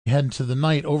Head into the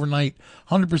night, overnight,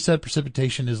 100%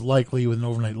 precipitation is likely with an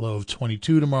overnight low of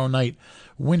 22 tomorrow night.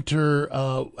 Winter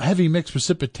heavy mixed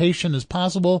precipitation is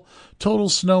possible. Total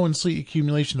snow and sleet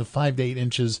accumulation of 5 to 8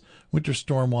 inches. Winter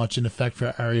storm watch in effect for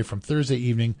our area from Thursday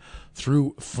evening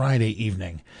through Friday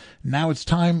evening. Now it's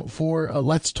time for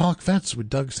Let's Talk Vets with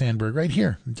Doug Sandberg right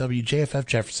here in WJFF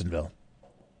Jeffersonville.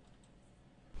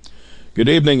 Good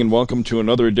evening and welcome to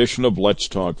another edition of Let's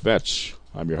Talk Vets.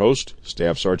 I'm your host,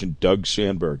 Staff Sergeant Doug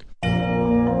Sandberg.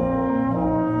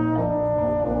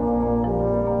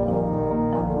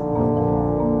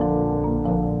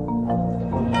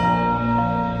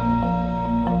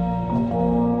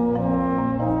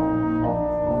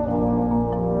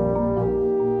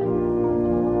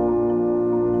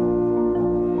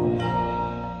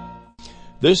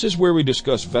 This is where we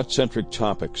discuss vet-centric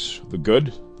topics, the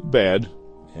good, the bad,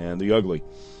 and the ugly,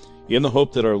 in the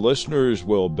hope that our listeners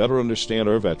will better understand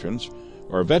our veterans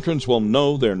will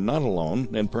know they're not alone,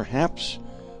 and perhaps,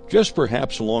 just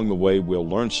perhaps along the way, we'll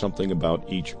learn something about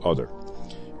each other.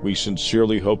 We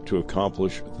sincerely hope to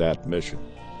accomplish that mission.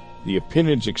 The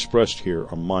opinions expressed here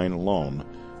are mine alone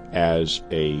as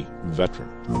a veteran.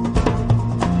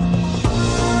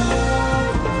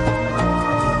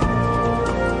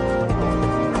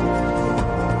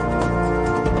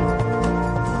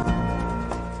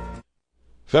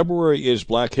 February is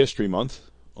Black History Month.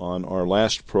 On our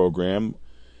last program,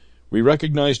 we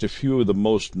recognized a few of the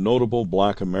most notable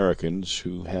Black Americans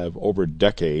who have, over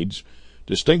decades,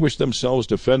 distinguished themselves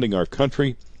defending our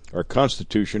country, our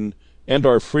Constitution, and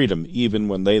our freedom, even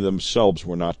when they themselves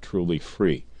were not truly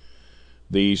free.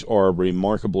 These are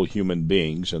remarkable human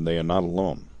beings, and they are not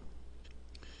alone.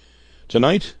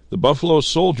 Tonight, the Buffalo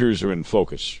Soldiers are in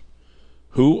focus.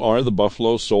 Who are the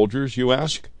Buffalo Soldiers, you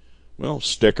ask? Well,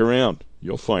 stick around.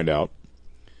 You'll find out.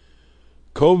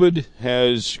 COVID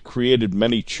has created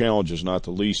many challenges, not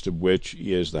the least of which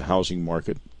is the housing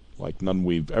market, like none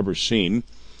we've ever seen.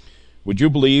 Would you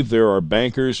believe there are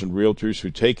bankers and realtors who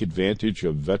take advantage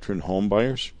of veteran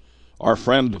homebuyers? Our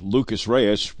friend Lucas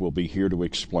Reyes will be here to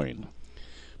explain.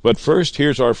 But first,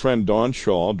 here's our friend Dawn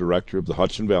Shaw, director of the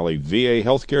Hudson Valley VA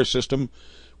Healthcare System,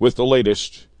 with the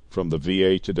latest from the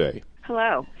VA today.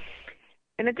 Hello.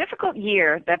 In a difficult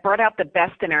year that brought out the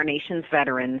best in our nation's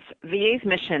veterans, VA's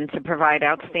mission to provide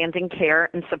outstanding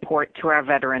care and support to our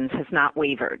veterans has not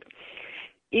wavered.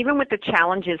 Even with the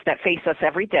challenges that face us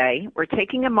every day, we're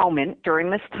taking a moment during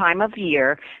this time of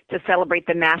year to celebrate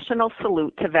the National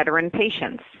Salute to Veteran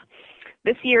Patients.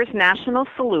 This year's National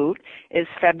Salute is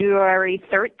February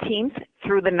 13th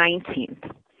through the 19th.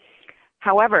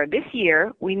 However, this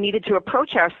year we needed to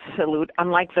approach our salute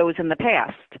unlike those in the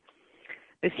past.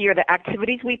 This year, the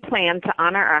activities we plan to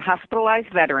honor our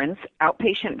hospitalized veterans,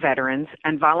 outpatient veterans,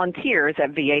 and volunteers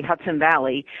at VA Hudson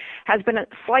Valley has been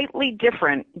slightly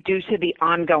different due to the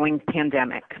ongoing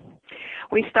pandemic.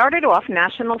 We started off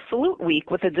National Salute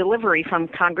Week with a delivery from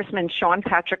Congressman Sean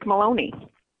Patrick Maloney.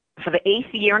 For the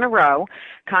 8th year in a row,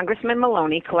 Congressman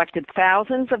Maloney collected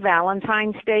thousands of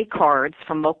Valentine's Day cards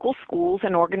from local schools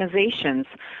and organizations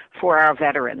for our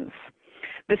veterans.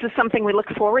 This is something we look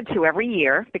forward to every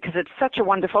year because it's such a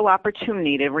wonderful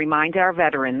opportunity to remind our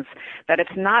veterans that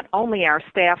it's not only our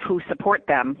staff who support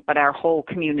them, but our whole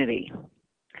community.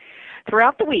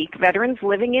 Throughout the week, veterans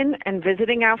living in and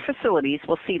visiting our facilities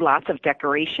will see lots of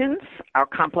decorations, our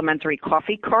complimentary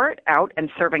coffee cart out and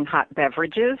serving hot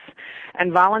beverages,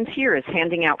 and volunteers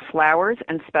handing out flowers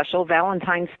and special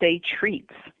Valentine's Day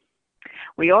treats.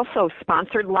 We also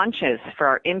sponsored lunches for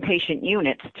our inpatient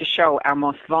units to show our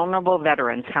most vulnerable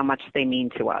veterans how much they mean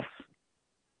to us.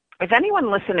 If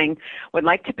anyone listening would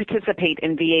like to participate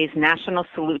in VA's National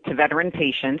Salute to Veteran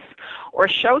Patients or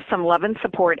show some love and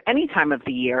support any time of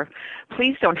the year,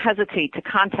 please don't hesitate to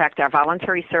contact our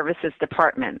Voluntary Services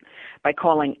Department by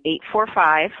calling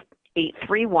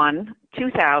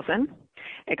 845-831-2000,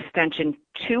 extension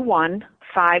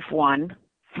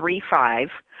 215135,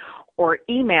 or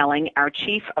emailing our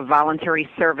Chief of Voluntary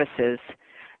Services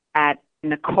at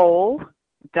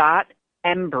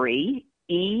nicole.embry,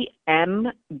 E-M-B-R-Y,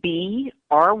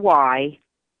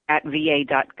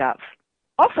 @va.gov.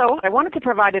 Also, I wanted to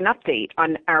provide an update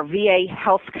on our VA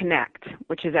Health Connect,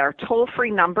 which is our toll-free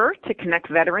number to connect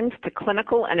veterans to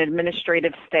clinical and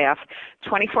administrative staff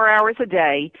 24 hours a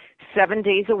day, 7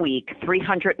 days a week,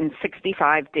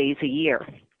 365 days a year.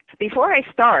 Before I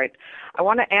start, I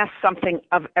want to ask something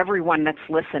of everyone that's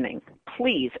listening.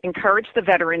 Please encourage the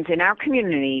veterans in our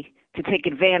community to take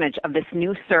advantage of this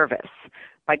new service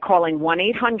by calling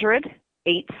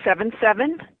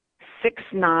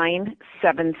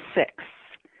 1-800-877-6976.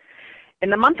 In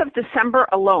the month of December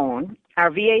alone, our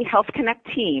VA Health Connect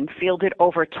team fielded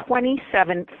over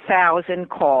 27,000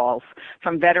 calls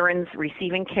from veterans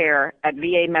receiving care at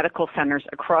VA medical centers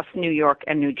across New York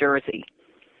and New Jersey.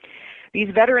 These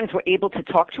veterans were able to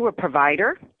talk to a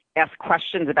provider, ask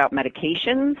questions about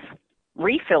medications,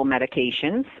 refill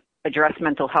medications, address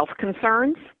mental health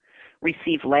concerns,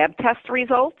 receive lab test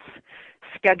results,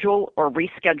 schedule or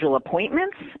reschedule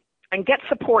appointments, and get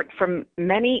support from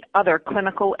many other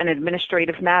clinical and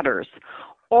administrative matters,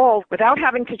 all without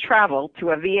having to travel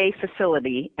to a VA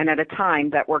facility and at a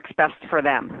time that works best for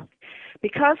them.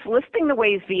 Because listing the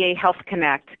ways VA Health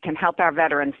Connect can help our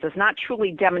veterans does not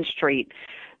truly demonstrate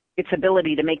its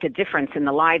ability to make a difference in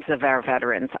the lives of our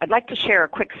veterans, I'd like to share a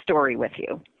quick story with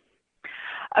you.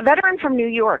 A veteran from New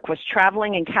York was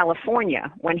traveling in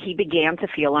California when he began to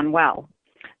feel unwell.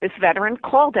 This veteran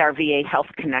called our VA Health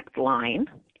Connect line,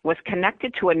 was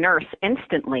connected to a nurse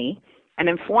instantly, and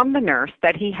informed the nurse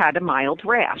that he had a mild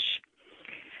rash.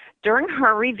 During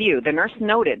her review, the nurse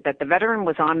noted that the veteran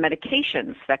was on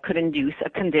medications that could induce a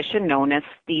condition known as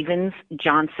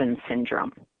Stevens-Johnson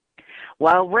syndrome.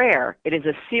 While rare, it is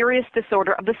a serious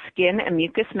disorder of the skin and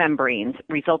mucous membranes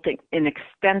resulting in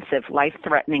extensive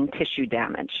life-threatening tissue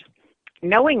damage.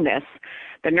 Knowing this,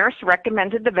 the nurse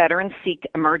recommended the veteran seek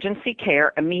emergency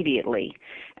care immediately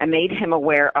and made him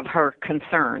aware of her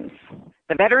concerns.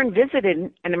 The veteran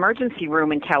visited an emergency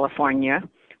room in California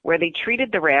where they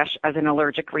treated the rash as an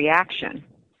allergic reaction.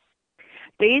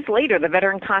 Days later, the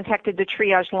veteran contacted the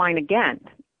triage line again.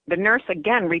 The nurse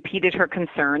again repeated her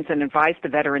concerns and advised the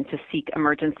veteran to seek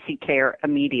emergency care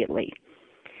immediately.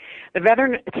 The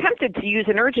veteran attempted to use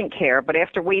an urgent care, but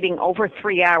after waiting over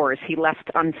 3 hours, he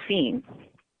left unseen.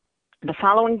 The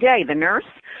following day, the nurse,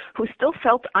 who still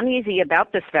felt uneasy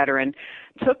about this veteran,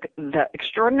 took the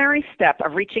extraordinary step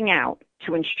of reaching out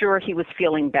to ensure he was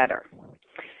feeling better.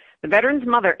 The veteran's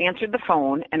mother answered the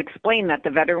phone and explained that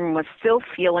the veteran was still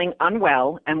feeling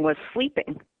unwell and was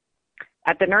sleeping.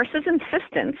 At the nurse's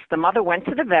insistence, the mother went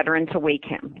to the veteran to wake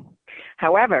him.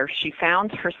 However, she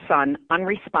found her son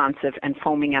unresponsive and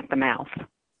foaming at the mouth.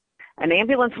 An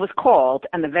ambulance was called,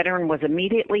 and the veteran was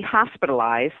immediately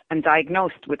hospitalized and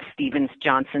diagnosed with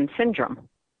Stevens-Johnson syndrome.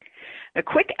 The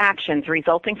quick actions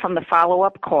resulting from the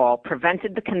follow-up call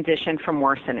prevented the condition from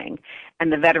worsening,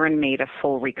 and the veteran made a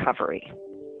full recovery.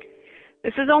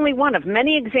 This is only one of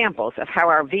many examples of how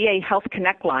our VA Health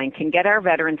Connect line can get our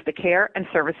veterans the care and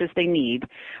services they need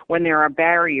when there are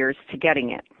barriers to getting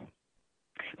it.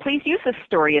 Please use this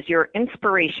story as your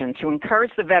inspiration to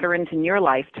encourage the veterans in your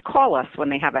life to call us when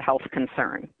they have a health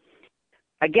concern.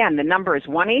 Again, the number is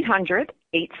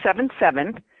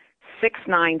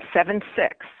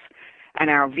 1-800-877-6976. And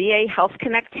our VA Health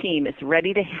Connect team is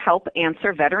ready to help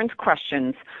answer veterans'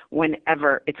 questions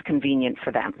whenever it's convenient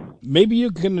for them. Maybe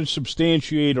you can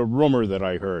substantiate a rumor that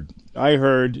I heard. I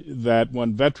heard that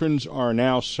when veterans are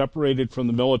now separated from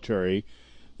the military,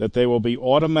 that they will be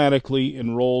automatically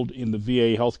enrolled in the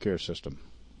VA healthcare system.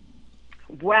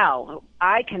 Well,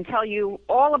 I can tell you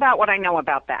all about what I know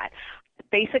about that.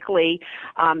 Basically,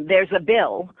 there's a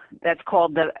bill that's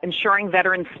called the Ensuring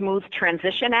Veterans Smooth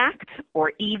Transition Act,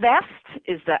 or EVEST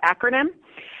is the acronym,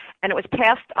 and it was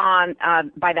passed on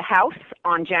by the House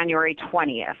on January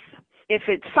 20th. If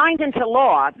it's signed into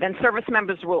law, then service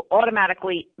members will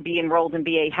automatically be enrolled in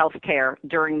VA health care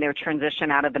during their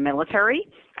transition out of the military,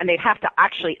 and they'd have to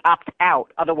actually opt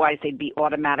out, otherwise they'd be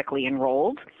automatically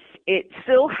enrolled. It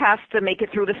still has to make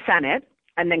it through the Senate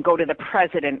and then go to the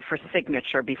president for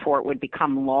signature before it would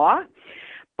become law.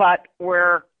 But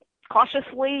we're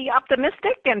cautiously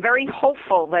optimistic and very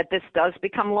hopeful that this does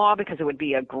become law, because it would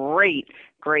be a great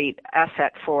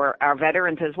asset for our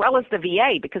veterans as well as the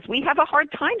VA, because we have a hard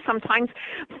time sometimes,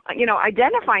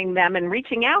 identifying them and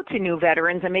reaching out to new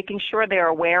veterans and making sure they're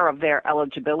aware of their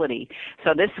eligibility.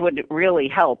 So this would really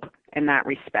help in that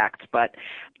respect. But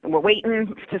we're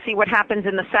waiting to see what happens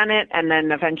in the Senate, and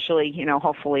then eventually,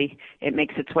 hopefully it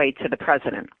makes its way to the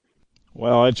president.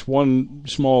 Well, it's one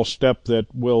small step that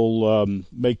will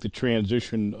make the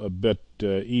transition a bit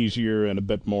easier and a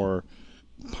bit more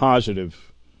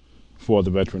positive for the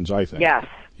veterans, I think. Yes.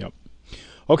 Yep.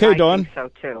 Okay, Dawn. I think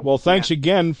so too. Well, thanks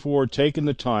again for taking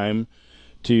the time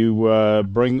to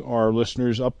bring our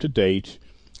listeners up to date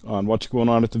on what's going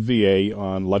on at the VA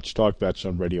on Let's Talk Vets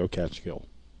on Radio Catskill.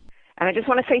 And I just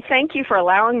want to say thank you for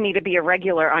allowing me to be a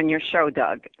regular on your show,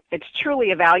 Doug. It's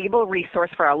truly a valuable resource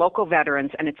for our local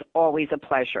veterans, and it's always a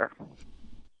pleasure.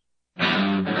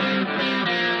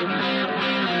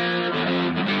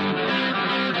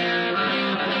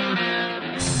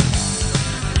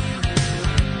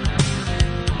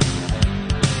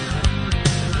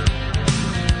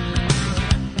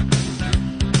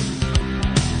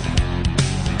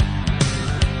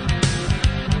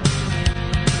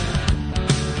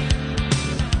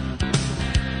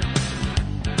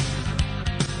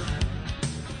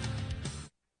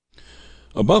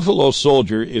 A buffalo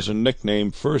soldier is a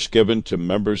nickname first given to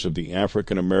members of the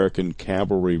African American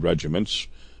cavalry regiments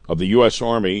of the U.S.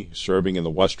 Army serving in the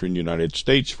western United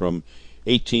States from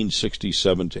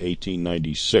 1867 to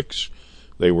 1896.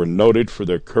 They were noted for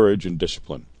their courage and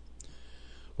discipline.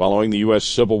 Following the U.S.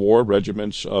 Civil War,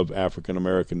 regiments of African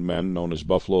American men, known as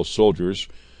buffalo soldiers,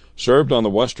 served on the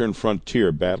western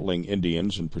frontier battling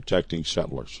Indians and protecting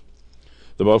settlers.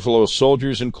 The Buffalo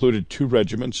Soldiers included 2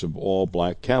 regiments of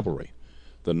all-black cavalry.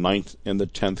 The 9th and the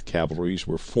 10th Cavalries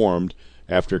were formed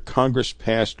after Congress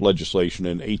passed legislation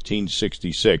in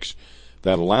 1866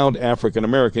 that allowed African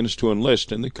Americans to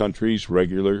enlist in the country's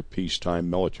regular peacetime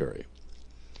military.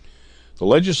 The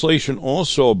legislation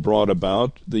also brought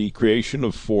about the creation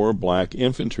of 4 black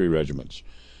infantry regiments,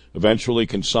 eventually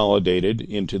consolidated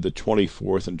into the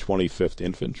 24th and 25th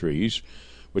Infantries,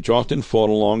 which often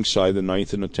fought alongside the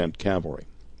 9th and the 10th Cavalry.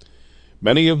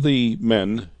 Many of the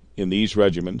men in these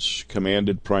regiments,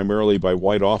 commanded primarily by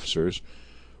white officers,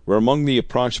 were among the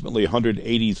approximately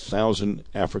 180,000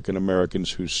 African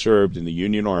Americans who served in the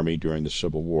Union Army during the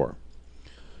Civil War.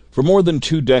 For more than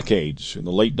 2 decades, in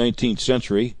the late 19th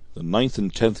century, the 9th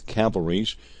and 10th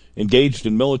Cavalries engaged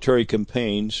in military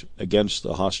campaigns against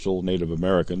the hostile Native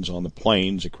Americans on the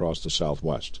plains across the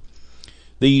Southwest.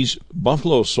 These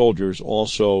Buffalo Soldiers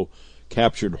also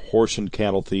captured horse and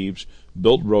cattle thieves,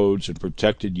 built roads, and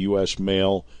protected U.S.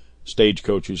 mail,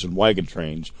 stagecoaches, and wagon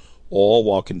trains, all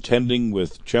while contending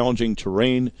with challenging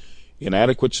terrain,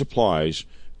 inadequate supplies,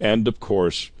 and, of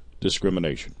course,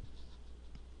 discrimination.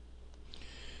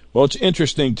 Well, it's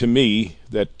interesting to me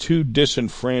that 2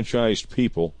 disenfranchised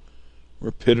people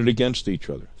were pitted against each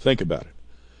other. Think about it.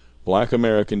 Black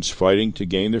Americans fighting to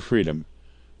gain their freedom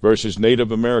versus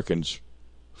Native Americans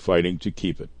fighting to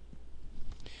keep it.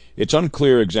 It's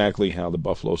unclear exactly how the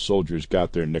Buffalo Soldiers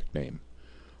got their nickname.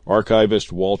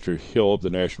 Archivist Walter Hill of the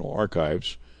National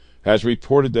Archives has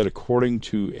reported that according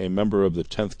to a member of the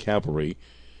 10th Cavalry,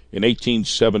 in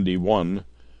 1871,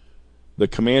 the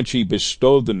Comanche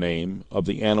bestowed the name of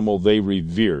the animal they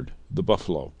revered, the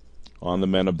buffalo, on the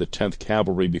men of the 10th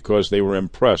Cavalry because they were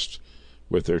impressed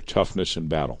with their toughness in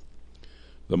battle.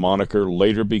 The moniker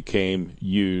later became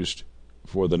used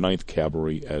for the 9th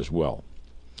Cavalry as well.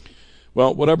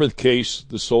 Well, whatever the case,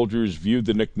 the soldiers viewed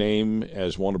the nickname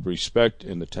as one of respect,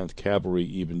 and the 10th Cavalry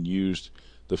even used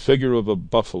the figure of a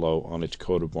buffalo on its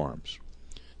coat of arms.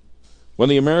 When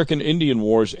the American Indian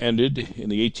Wars ended in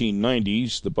the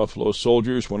 1890s, the Buffalo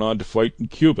Soldiers went on to fight in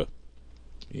Cuba.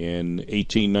 In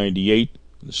 1898,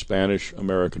 the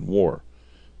Spanish-American War.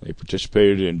 They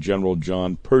participated in General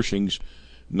John Pershing's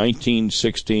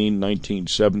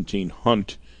 1916-1917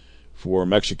 hunt for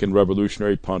Mexican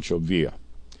revolutionary Pancho Villa,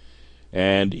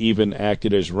 and even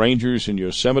acted as rangers in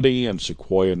Yosemite and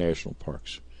Sequoia National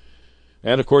Parks.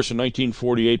 And, of course, in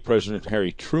 1948, President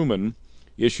Harry Truman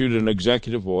issued an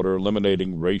executive order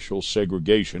eliminating racial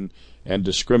segregation and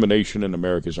discrimination in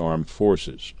America's armed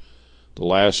forces. The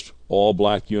last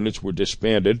all-black units were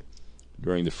disbanded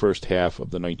during the first half of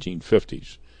the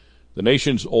 1950s. The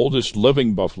nation's oldest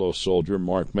living Buffalo Soldier,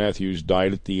 Mark Matthews,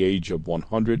 died at the age of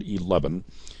 111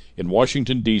 in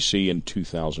Washington, D.C. in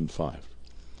 2005.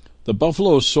 The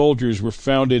Buffalo Soldiers were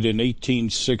founded in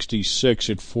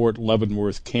 1866 at Fort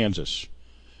Leavenworth, Kansas.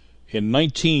 In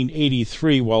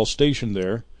 1983, while stationed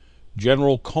there,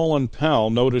 General Colin Powell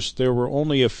noticed there were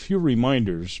only a few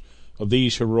reminders of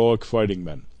these heroic fighting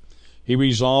men. He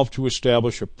resolved to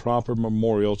establish a proper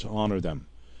memorial to honor them.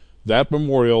 That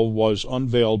memorial was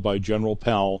unveiled by General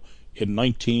Powell in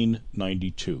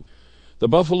 1992. The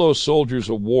Buffalo Soldiers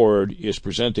Award is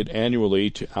presented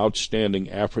annually to outstanding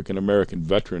African American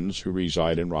veterans who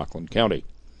reside in Rockland County.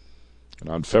 And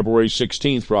on February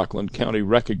 16th, Rockland County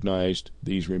recognized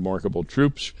these remarkable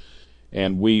troops,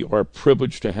 and we are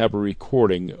privileged to have a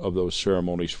recording of those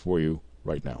ceremonies for you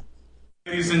right now.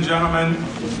 Ladies and gentlemen,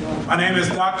 my name is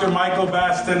Dr. Michael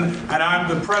Baston, and I'm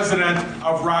the president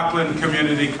of Rockland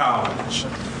Community College.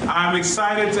 I'm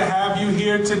excited to have you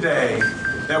here today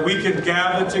that we can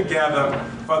gather together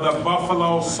for the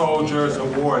Buffalo Soldiers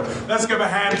Award. Let's give a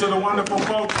hand to the wonderful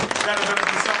folks that are going to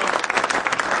be celebrating.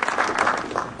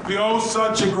 We owe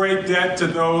such a great debt to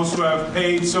those who have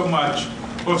paid so much,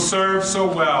 who have served so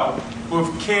well, who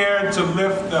have cared to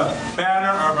lift the banner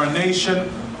of our nation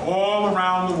all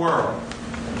around the world.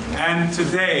 And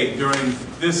today, during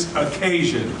this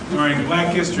occasion, during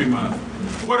Black History Month,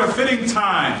 what a fitting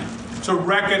time to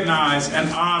recognize and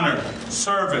honor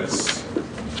service,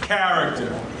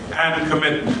 character, and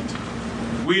commitment.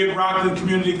 We at Rockland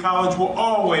Community College will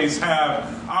always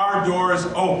have our doors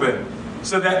open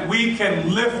so that we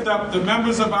can lift up the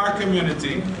members of our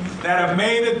community that have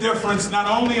made a difference not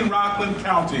only in Rockland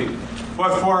County,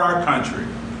 but for our country.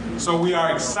 So we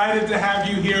are excited to have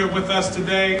you here with us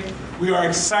today. We are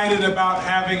excited about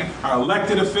having our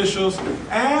elected officials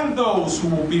and those who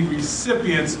will be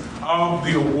recipients of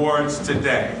the awards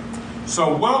today.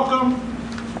 So welcome.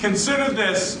 Consider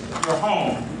this your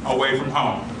home away from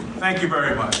home. Thank you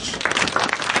very much.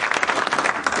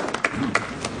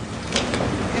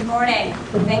 Good morning.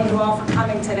 Thank you all for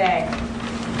coming today.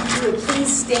 If you would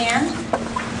please stand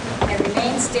and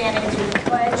remain standing as we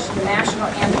pledge the national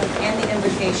anthem and the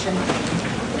invocation.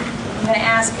 I'm going to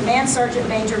ask Command Sergeant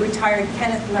Major retired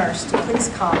Kenneth Nurse to please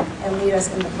come and lead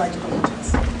us in the Pledge of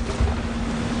Allegiance.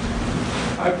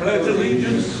 I pledge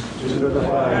allegiance to the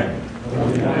flag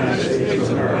of the United States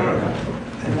of America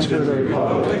and to the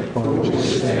republic for which it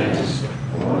stands,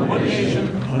 one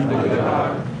nation, under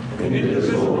God,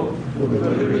 indivisible, with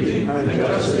liberty and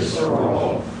justice for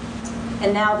all.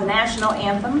 And now the national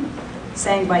anthem,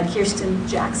 sang by Kirsten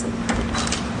Jackson.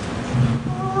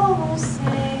 Oh,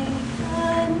 say,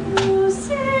 can you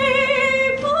see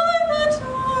by the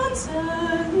dawn's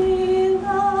early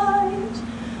light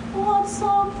what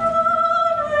so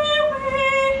proudly we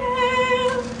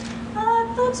hailed at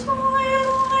the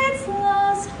twilight's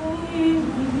last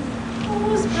gleaming,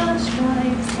 whose broad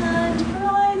stripes and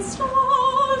bright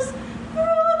stars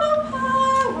through the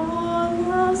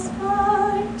perilous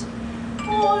fight,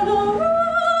 o'er the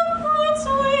ramparts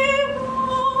we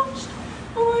watched,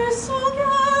 were so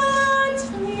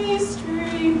gallantly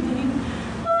streaming,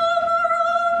 and the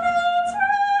rocket's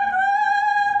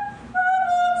red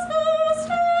once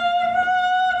bursting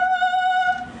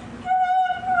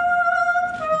gave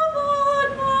birth through the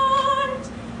night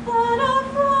that our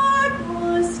flag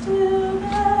was still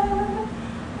there.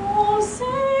 Oh,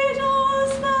 say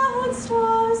does that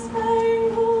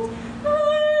star-spangled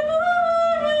banner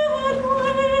yet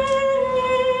wave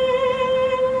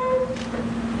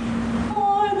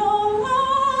o'er the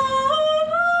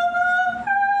land of the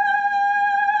brave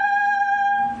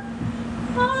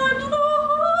and the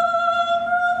home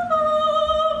of the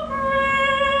brave.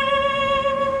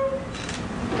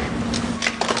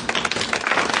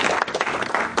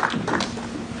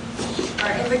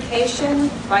 Our invocation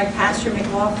by Pastor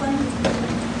McLaughlin.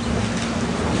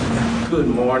 Good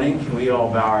morning. Can we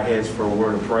all bow our heads for a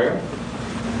word of prayer?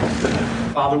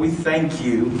 Father, we thank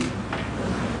you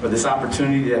for this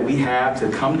opportunity that we have to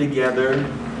come together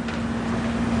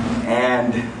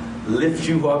and lift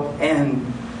you up and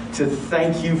to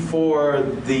thank you for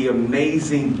the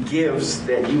amazing gifts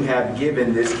that you have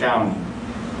given this county.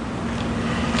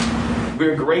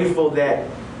 We're grateful that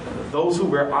those who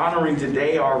we're honoring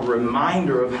today are a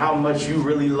reminder of how much you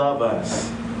really love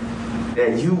us,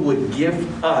 that you would gift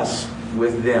us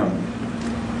with them.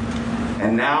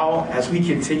 And now, as we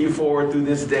continue forward through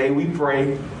this day, we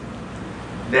pray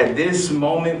that this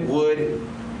moment would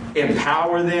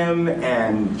empower them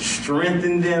and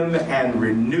strengthen them and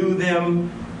renew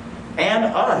them and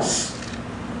us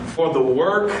for the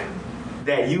work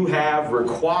that you have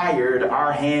required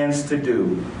our hands to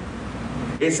do.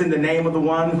 It's in the name of the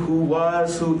one who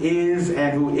was, who is,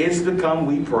 and who is to come,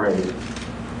 we pray.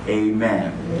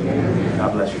 Amen. Amen.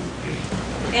 God bless you.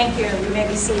 Thank you. You may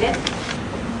be seated.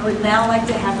 I would now like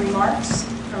to have remarks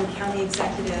from County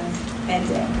Executive Ed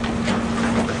Day.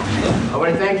 I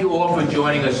want to thank you all for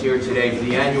joining us here today for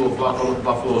the annual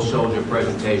Buffalo Soldier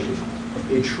presentation.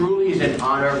 It truly is an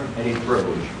honor and a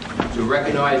privilege to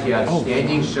recognize the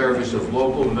outstanding service of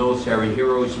local military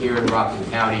heroes here in Rockland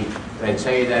County, and I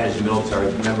tell you that as a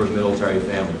member of the military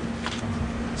family.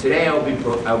 Today I'll be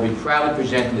proudly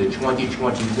presenting the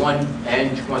 2021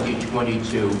 and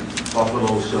 2022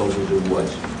 Buffalo Soldiers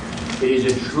Awards. It is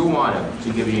a true honor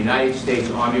to give a United States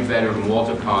Army veteran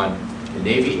Walter Kahn, the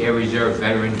Navy Air Reserve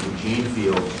veteran Eugene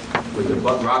Fields, with the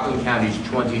Rockland County's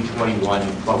 2021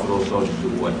 Buffalo Soldiers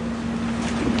Award.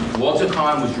 Walter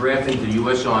Kahn was drafted into the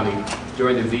U.S. Army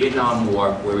during the Vietnam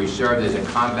War, where he served as a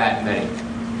combat medic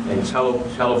and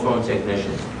telephone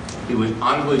technician. He was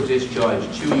honorably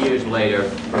discharged 2 years later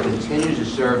and continues to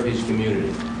serve his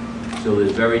community till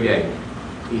this very day.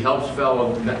 He helps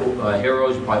fellow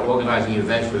heroes by organizing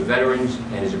events for veterans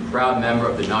and is a proud member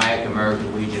of the Nyack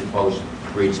American Legion Post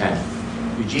 310.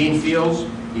 Eugene Fields,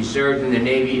 he served in the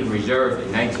Navy Reserve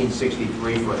in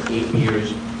 1963 for 8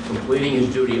 years, completing his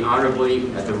duty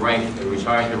honorably at the rank and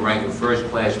retiring to the rank of first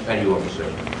class petty officer.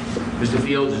 Mr.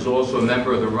 Fields is also a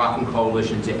member of the Rockland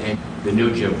Coalition to End the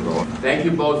New Jim Crow. Thank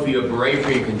you both for your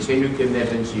bravery and continued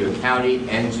commitment to your county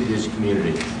and to this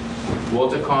community.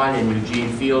 Walter Kahn and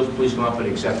Eugene Fields, please come up and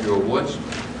accept your awards.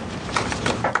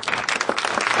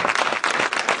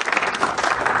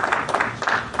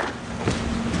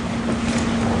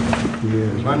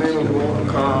 My name is Walter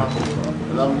Khan,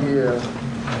 and I'm here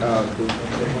to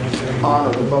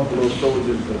honor the Buffalo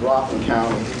Soldiers of Rockland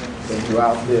County and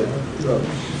throughout their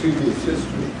previous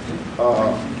history.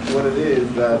 What it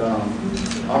is that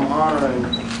I'm honoring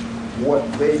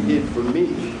what they did for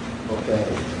me, okay?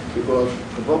 Because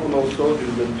the Buffalo Soldiers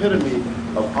is the epitome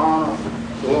of honor,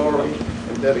 glory,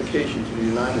 and dedication to the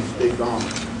United States Army.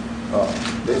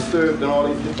 They served in all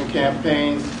these different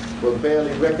campaigns, but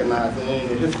barely recognized in any of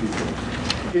the history books.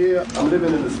 Here, I'm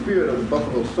living in the spirit of the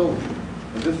Buffalo Soldier,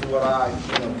 and this is what I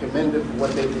commend them for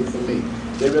what they did for me.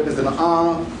 They represent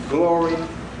honor, glory,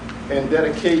 and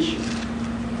dedication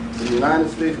to the United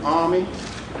States Army,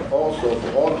 but also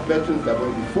for all the veterans that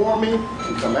went before me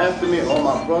and come after me, and all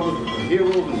my brothers who were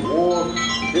heroes in the war,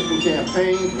 different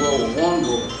campaigns, World War I, World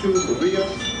War II, Korea,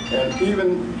 and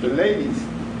even the ladies.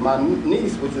 My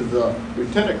niece, which is a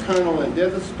lieutenant colonel in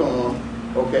Desert Storm,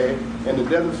 okay, in the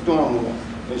Desert Storm War,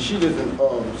 and she lives in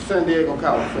San Diego,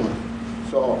 California.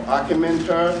 So I commend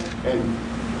her, and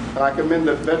I commend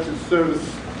the Veteran Service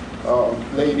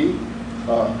lady,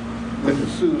 Mrs.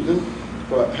 Susan,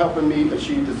 for helping me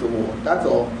achieve this award. That's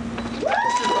all.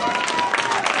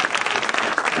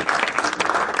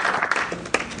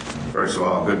 First of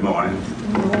all, good morning.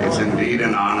 It's indeed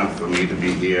an honor for me to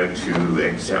be here to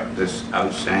accept this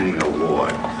outstanding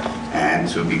award and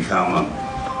to become a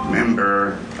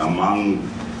member among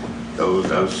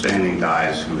those outstanding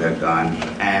guys who have gone,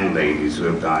 and ladies who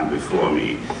have gone before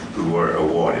me, who were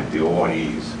awarded. The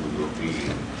awardees who will be,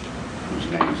 whose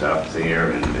names are up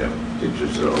there and their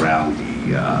pictures are around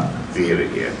the theater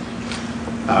here.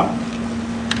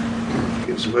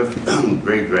 It's with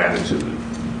great gratitude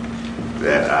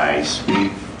that I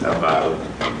speak about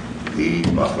the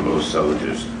Buffalo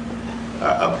Soldiers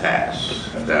of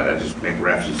past, that I just make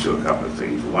reference to a couple of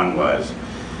things. One was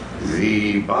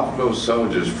the Buffalo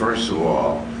Soldiers, first of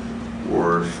all,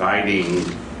 were fighting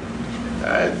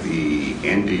the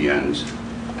Indians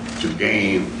to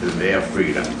gain their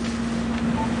freedom.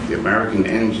 The American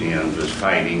Indians was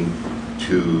fighting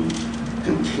to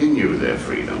continue their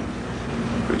freedom,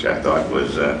 which I thought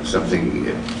was something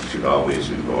that should always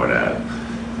be brought out.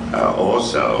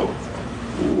 Also,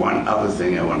 one other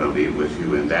thing I want to leave with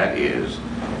you, and that is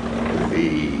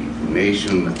the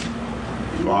nation's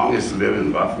longest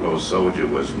living Buffalo Soldier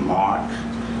was Mark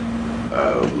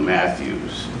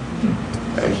Matthews.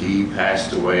 He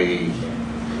passed away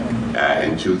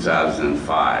in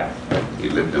 2005. He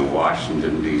lived in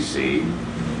Washington, D.C.,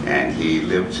 and he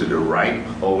lived to the ripe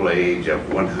old age of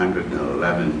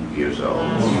 111 years old.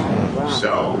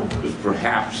 So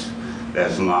perhaps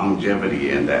there's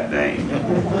longevity in that name.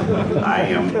 I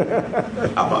am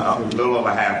about a little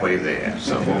over halfway there,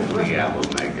 so hopefully I will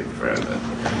make it further.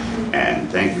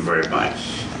 And thank you very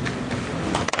much.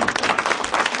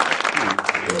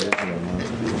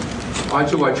 On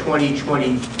to our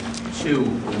 2022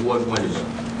 award winners.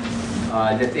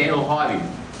 Nathaniel Harvey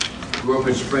grew up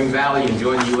in Spring Valley and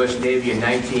joined the U.S. Navy in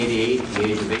 1988 at the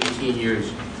age of 18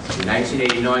 years. In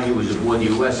 1989, he was aboard the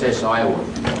USS Iowa.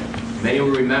 Many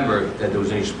will remember that there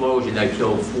was an explosion that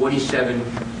killed 47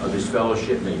 of his fellow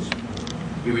shipmates.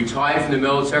 He retired from the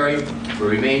military, but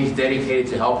remains dedicated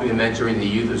to helping and mentoring the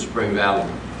youth of Spring Valley.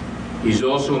 He's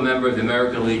also a member of the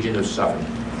American Legion of Suffolk.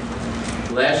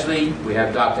 Lastly, we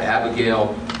have Dr.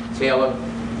 Abigail Taylor,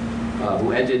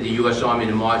 who entered the U.S. Army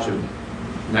in March of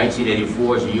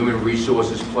 1984 as a human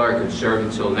resources clerk and served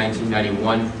until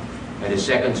 1991, and a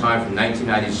second time from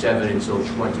 1997 until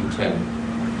 2010.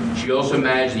 She also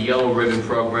managed the Yellow Ribbon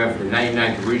Program for the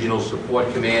 99th Regional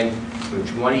Support Command from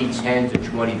 2010 to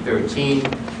 2013,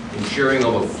 ensuring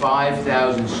over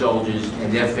 5,000 soldiers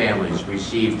and their families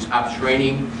received top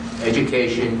training,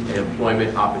 education, and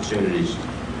employment opportunities.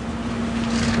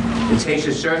 It takes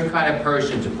a certain kind of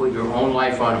person to put your own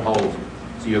life on hold,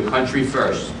 to your country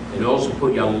first, and also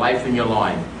put your life in your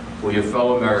line for your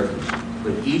fellow Americans.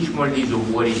 But each one of these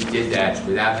awardees did that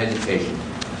without hesitation.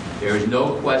 There is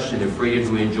no question the freedoms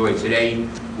we enjoy today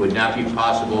would not be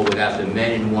possible without the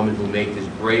men and women who make this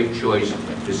brave choice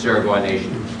to serve our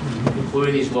nation.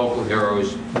 Including these local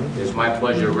heroes, it's my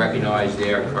pleasure to recognize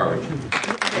their courage.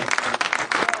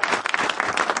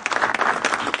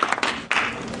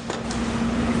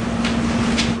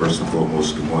 First and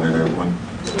foremost, good morning, everyone.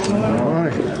 Good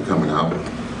morning. Thank you for coming out.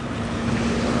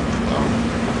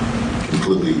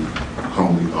 Completely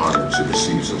humbly honored to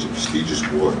receive such a prestigious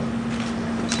award.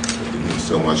 It means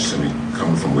so much to me,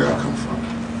 coming from where I come from.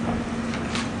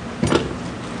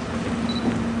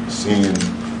 Seeing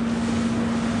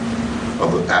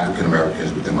other African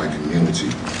Americans within my community,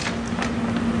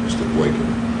 Mr. Boykin,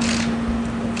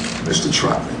 Mr.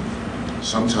 Trotman,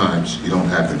 sometimes you don't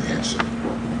have an answer.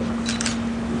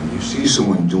 you see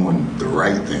someone doing the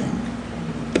right thing,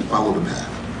 follow the path.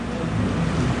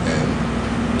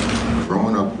 And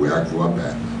growing up where I grew up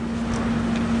at,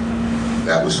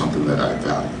 that was something that I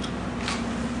valued.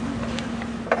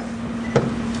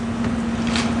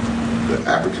 The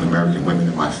African American women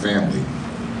in my family,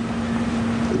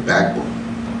 the backbone.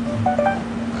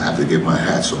 I have to give my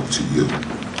hats off to you. My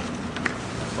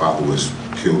father was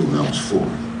killed when I was 4.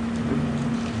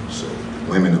 So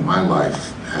women in my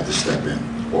life had to step in,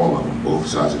 all of them, both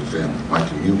sides of the family, my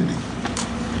community.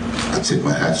 I tip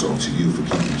my hats off to you for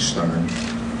keeping me stern and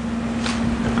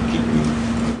for keeping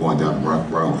me going down the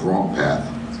wrong path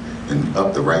and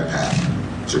up the right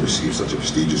path to receive such a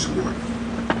prestigious award.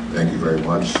 Thank you very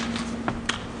much.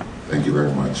 Thank you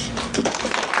very much.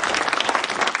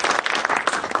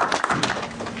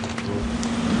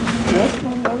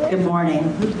 Good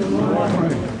morning. Good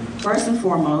morning. First and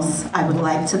foremost, I would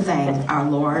like to thank our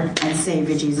Lord and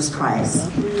Savior Jesus Christ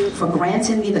for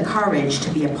granting me the courage to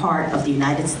be a part of the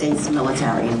United States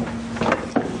military.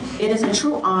 It is a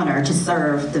true honor to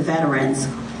serve the veterans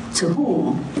to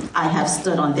whom I have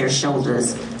stood on their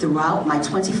shoulders throughout my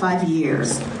 25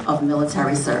 years of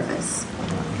military service.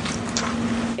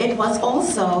 It was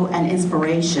also an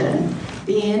inspiration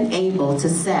being able to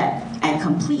set and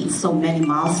complete so many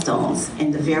milestones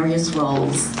in the various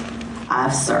roles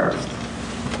I've served.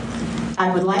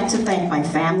 I would like to thank my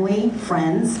family,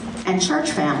 friends, and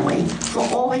church family for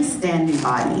always standing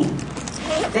by me.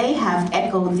 They have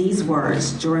echoed these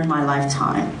words during my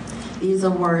lifetime. These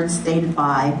are words stated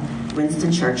by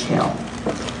Winston Churchill.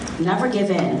 Never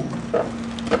give in.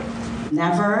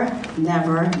 Never,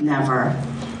 never, never.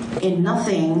 In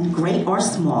nothing, great or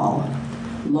small,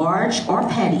 large or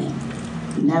petty,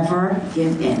 never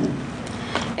give in.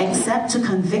 Accept to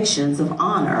convictions of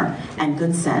honor and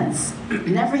good sense.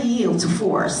 Never yield to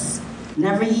force.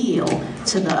 Never yield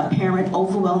to the apparent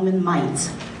overwhelming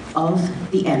might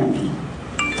of the enemy.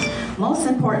 Most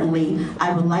importantly,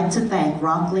 I would like to thank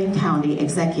Rockland County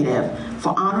Executive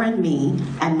for honoring me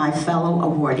and my fellow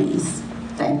awardees.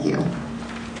 Thank you.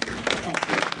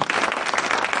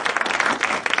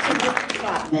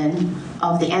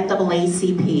 Of the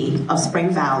NAACP of Spring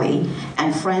Valley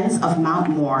and Friends of Mount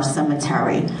Moore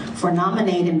Cemetery for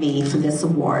nominating me for this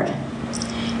award.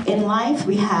 In life,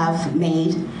 we have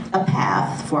made a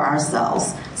path for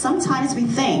ourselves. Sometimes we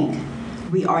think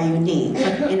we are unique,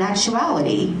 but in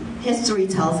actuality, history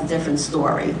tells a different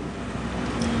story.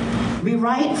 We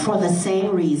write for the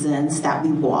same reasons that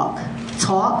we walk,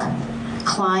 talk,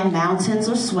 climb mountains,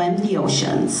 or swim the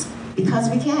oceans, because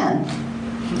we can.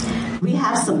 We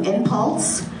have some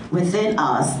impulse within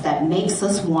us that makes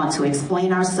us want to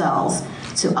explain ourselves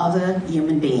to other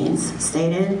human beings,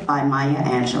 stated by Maya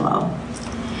Angelou.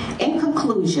 In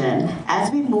conclusion, as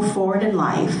we move forward in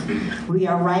life, we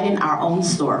are writing our own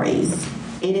stories.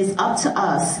 It is up to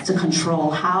us to control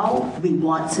how we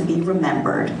want to be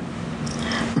remembered.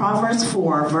 Proverbs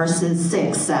 4, verses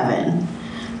 6, 7.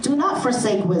 Do not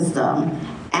forsake wisdom,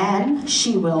 and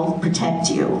she will protect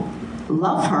you.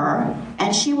 Love her,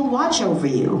 and she will watch over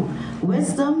you.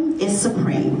 Wisdom is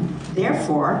supreme.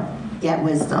 Therefore, get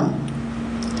wisdom.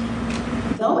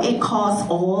 Though it costs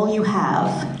all you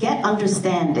have, get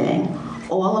understanding.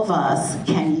 All of us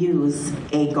can use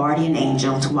a guardian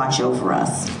angel to watch over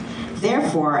us.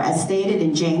 Therefore, as stated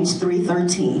in James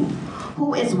 3:13,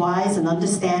 who is wise and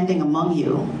understanding among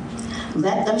you?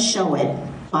 Let them show it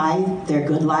by their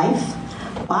good life,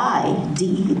 by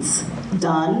deeds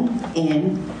done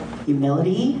in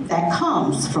humility that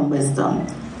comes from wisdom.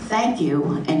 Thank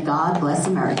you, and God bless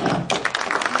America.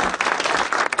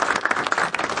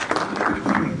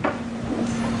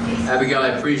 Abigail, I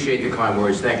appreciate the kind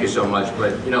words. Thank you so much.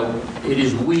 But, it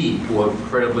is we who are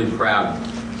incredibly proud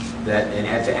that, and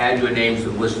had to add your names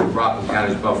to the list of Rockland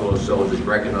County's Buffalo Soldiers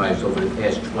recognized over the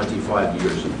past 25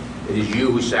 years. It is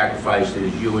you who sacrificed. It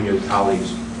is you and your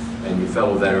colleagues and your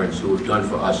fellow veterans who have done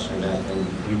for us,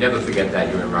 and we never forget that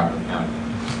here in Rockland County.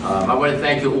 I want to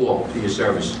thank you all for your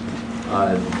service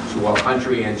to our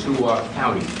country and to our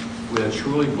county. We are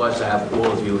truly blessed to have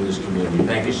all of you in this community.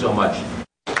 Thank you so much.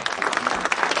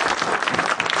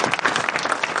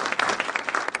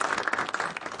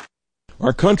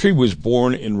 Our country was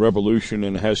born in revolution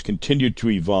and has continued to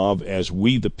evolve as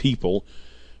we, the people,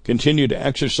 continue to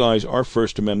exercise our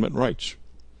First Amendment rights.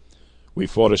 We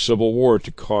fought a civil war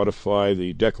to codify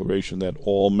the declaration that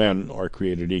all men are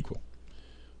created equal.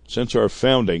 Since our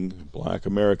founding, Black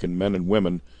American men and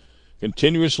women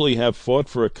continuously have fought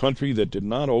for a country that did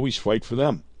not always fight for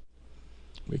them.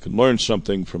 We can learn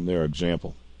something from their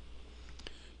example.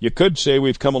 You could say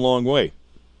we've come a long way,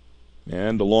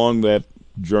 and along that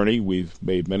journey we've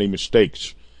made many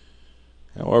mistakes.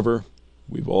 However,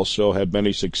 we've also had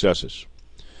many successes.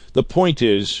 The point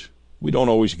is, we don't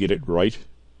always get it right,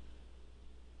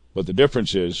 but the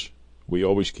difference is we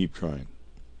always keep trying.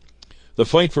 The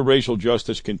fight for racial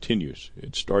justice continues.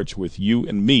 It starts with you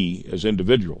and me as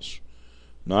individuals,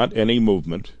 not any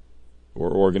movement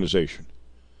or organization.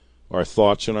 Our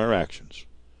thoughts and our actions.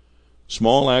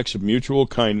 Small acts of mutual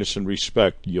kindness and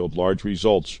respect yield large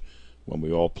results when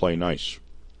we all play nice.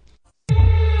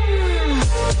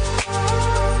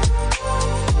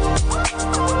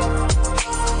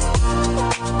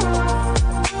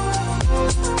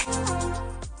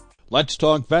 Let's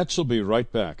Talk Vets will be right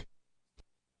back.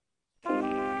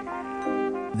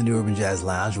 The New Urban Jazz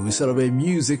Lounge, where we celebrate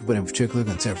music, but in particular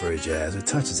contemporary jazz with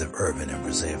touches of urban and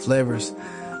Brazilian flavors.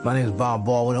 My name is Bob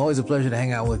Baldwin. Always a pleasure to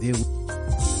hang out with you.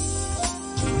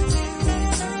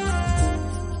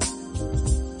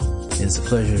 It's a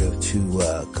pleasure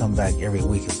to come back every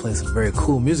week and play some very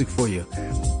cool music for you.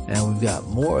 And we've got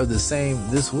more of the same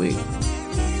this week.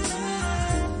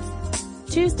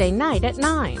 Tuesday night at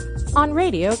 9 on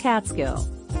Radio Catskill.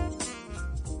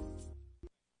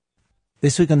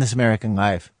 This week on This American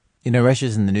Life,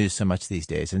 Russia's in the news so much these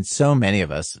days, and so many of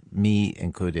us, me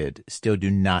included, still do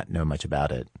not know much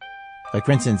about it. Like,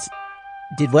 for instance,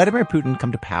 did Vladimir Putin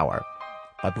come to power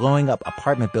by blowing up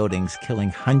apartment buildings, killing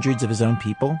hundreds of his own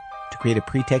people to create a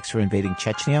pretext for invading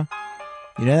Chechnya?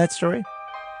 You know that story?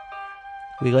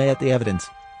 We lay out the evidence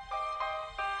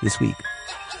this week.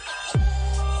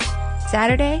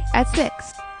 Saturday at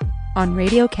 6 on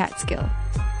Radio Catskill.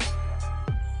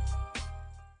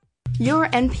 Your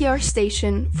NPR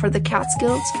station for the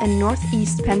Catskills and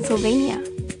Northeast Pennsylvania.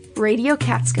 Radio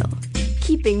Catskill,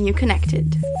 keeping you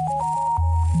connected.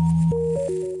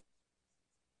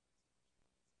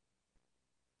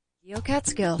 Radio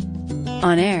Catskill.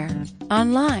 On air,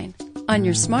 online, on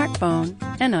your smartphone,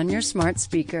 and on your smart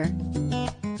speaker.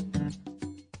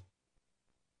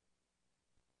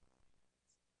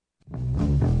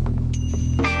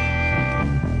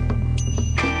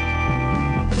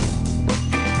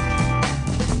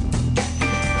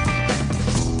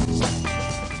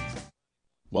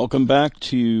 Welcome back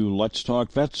to Let's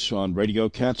Talk Vets on Radio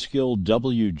Catskill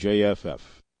WJFF.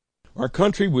 Our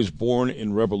country was born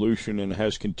in revolution and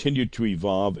has continued to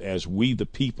evolve as we, the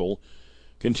people,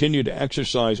 continue to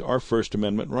exercise our First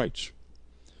Amendment rights.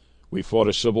 We fought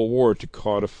a civil war to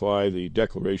codify the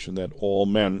declaration that all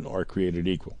men are created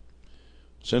equal.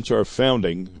 Since our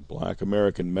founding, black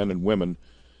American men and women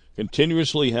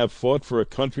continuously have fought for a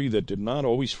country that did not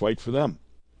always fight for them.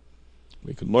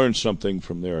 We can learn something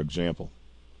from their example.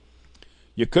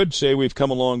 You could say we've come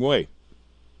a long way,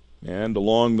 and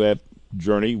along that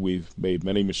journey we've made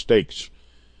many mistakes.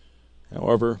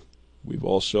 However, we've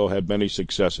also had many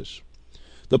successes.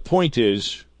 The point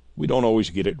is, we don't always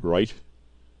get it right,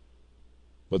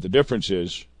 but the difference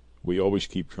is we always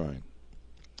keep trying.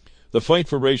 The fight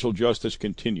for racial justice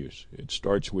continues. It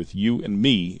starts with you and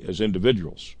me as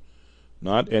individuals,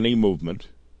 not any movement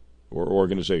or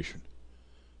organization.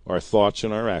 Our thoughts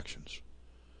and our actions.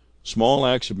 Small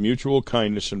acts of mutual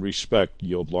kindness and respect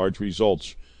yield large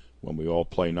results when we all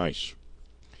play nice.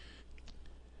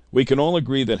 We can all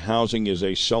agree that housing is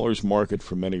a seller's market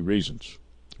for many reasons.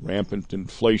 Rampant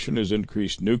inflation has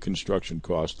increased new construction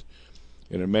costs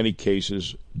and in many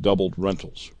cases doubled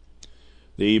rentals.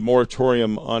 The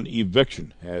moratorium on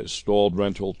eviction has stalled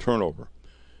rental turnover.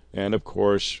 And, of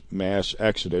course, mass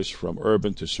exodus from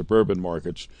urban to suburban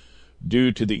markets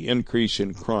due to the increase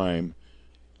in crime.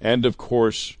 And, of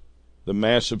course, the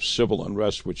massive civil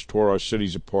unrest which tore our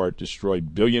cities apart,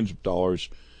 destroyed billions of dollars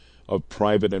of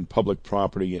private and public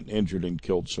property, and injured and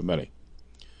killed so many.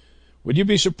 Would you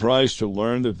be surprised to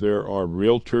learn that there are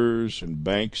realtors and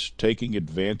banks taking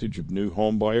advantage of new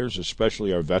home buyers,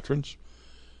 especially our veterans?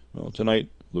 Well, tonight,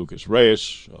 Lucas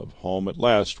Reyes of Home at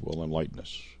Last will enlighten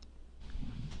us.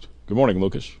 Good morning,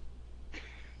 Lucas.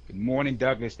 Good morning,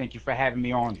 Douglas. Thank you for having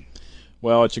me on.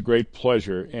 Well, it's a great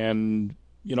pleasure. And,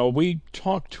 we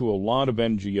talk to a lot of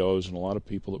NGOs and a lot of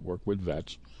people that work with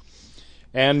vets.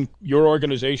 And your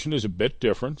organization is a bit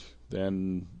different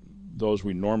than those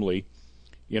we normally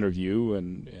interview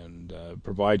and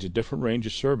provides a different range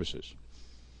of services.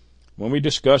 When we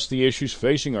discuss the issues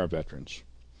facing our veterans,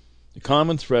 the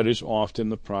common thread is often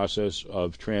the process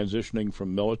of transitioning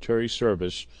from military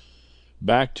service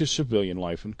back to civilian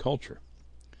life and culture.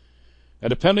 Now,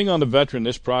 depending on the veteran,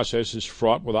 this process is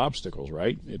fraught with obstacles,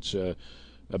 right? It's a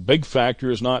big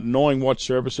factor is not knowing what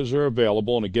services are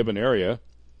available in a given area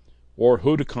or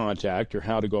who to contact or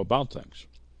how to go about things.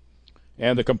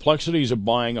 And the complexities of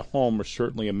buying a home are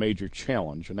certainly a major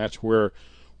challenge, and that's where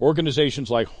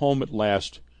organizations like Home at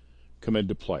Last come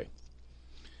into play.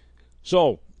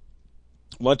 So,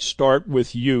 let's start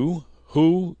with you.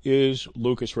 Who is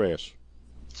Lucas Reyes?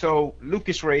 So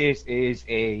Lucas Reyes is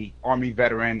a Army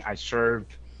veteran. I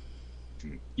served,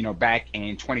 back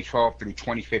in 2012 through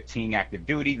 2015 active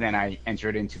duty. Then I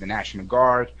entered into the National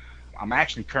Guard. I'm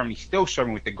actually currently still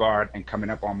serving with the Guard and coming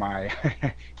up on my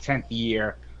 10th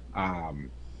year. After,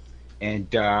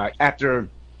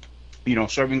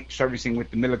 servicing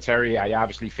with the military, I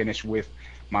obviously finished with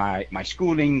my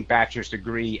schooling, bachelor's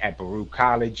degree at Baruch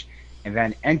College, and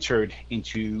then entered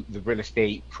into the real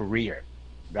estate career.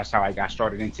 That's how I got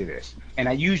started into this. And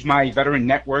I used my veteran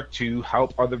network to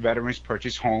help other veterans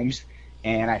purchase homes.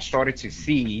 And I started to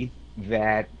see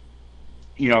that,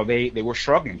 they were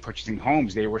struggling purchasing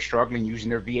homes. They were struggling using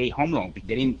their VA home loan.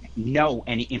 They didn't know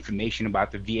any information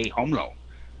about the VA home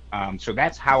loan. So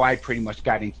that's how I pretty much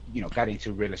got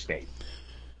into real estate.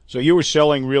 So you were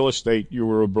selling real estate. You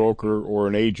were a broker or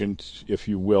an agent, if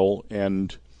you will,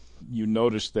 and you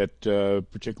noticed that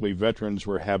particularly veterans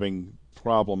were having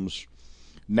problems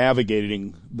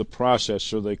navigating the process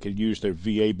so they could use their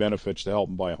VA benefits to help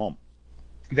them buy a home.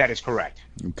 That is correct.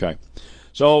 Okay.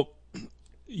 So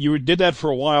you did that for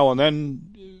a while, and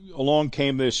then along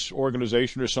came this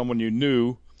organization or someone you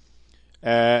knew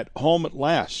at Home at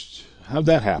Last. How'd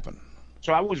that happen?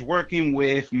 So I was working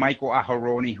with Michael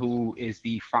Aharoni, who is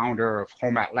the founder of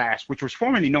Home at Last, which was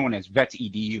formerly known as Vets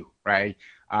EDU, right?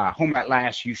 Home at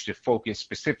Last used to focus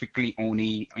specifically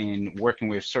only in working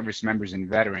with service members and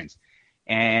veterans.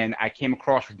 And I came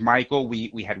across with Michael.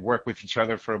 We had worked with each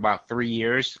other for about 3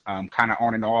 years, kind of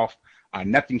on and off,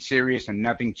 nothing serious and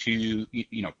nothing too,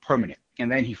 permanent.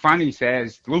 And then he finally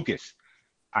says, Lucas,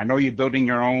 I know you're building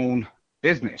your own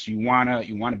business. You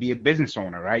wanna be a business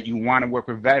owner, right? You want to work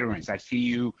with veterans. I see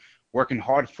you working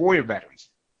hard for your veterans.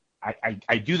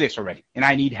 I do this already, and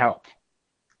I need help.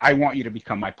 I want you to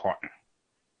become my partner.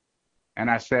 And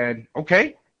I said,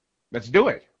 okay, let's do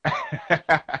it.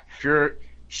 If you're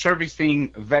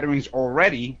servicing veterans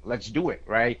already, let's do it,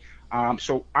 right?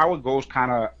 So our goals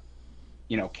kind of,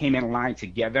 came in line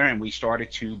together, and we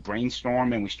started to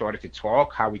brainstorm and we started to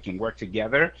talk how we can work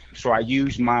together. So I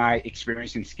used my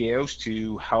experience and skills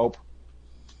to help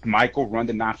Michael run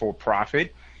the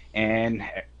non-for-profit, and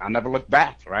I never looked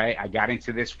back, right? I got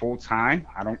into this full time.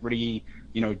 I don't really,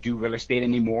 do real estate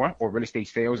anymore, or real estate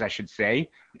sales, I should say.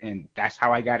 And that's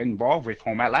how I got involved with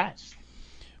Home at Last.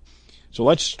 So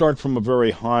let's start from a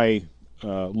very high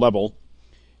level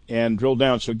and drill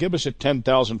down. So give us a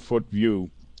 10,000-foot view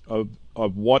of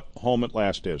what Home at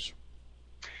Last is.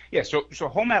 Yeah, so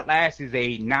Home at Last is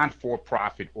a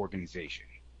non-for-profit organization.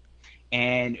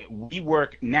 And we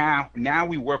work now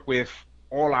we work with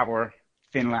all our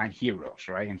thin line heroes,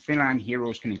 right? And thin line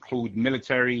heroes can include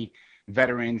military,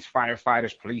 veterans,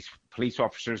 firefighters, police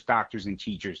officers, doctors, and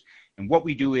teachers. And what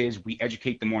we do is we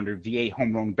educate them on their VA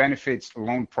home loan benefits,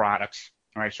 loan products,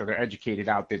 all right? So they're educated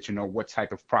out there to know what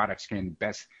type of products can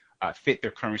best fit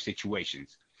their current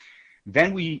situations.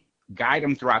 Then we guide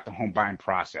them throughout the home buying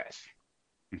process,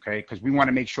 okay? Because we want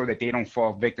to make sure that they don't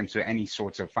fall victim to any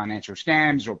sorts of financial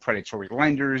scams or predatory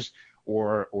lenders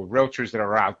or realtors that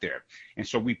are out there. And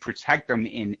so we protect them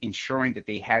in ensuring that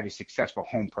they have a successful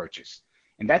home purchase.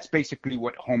 And that's basically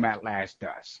what Home at Last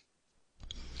does.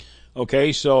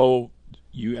 Okay, so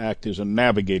you act as a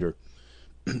navigator.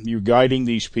 You're guiding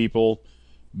these people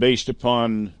based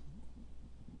upon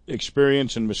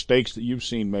experience and mistakes that you've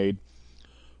seen made.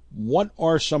 What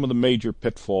are some of the major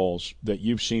pitfalls that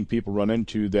you've seen people run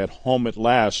into that Home at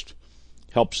Last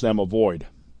helps them avoid?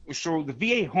 So the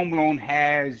VA home loan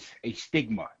has a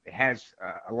stigma. It has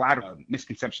a lot of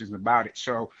misconceptions about it.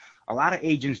 So a lot of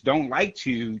agents don't like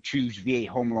to choose VA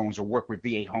home loans or work with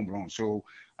VA home loans. So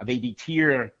they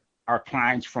deter our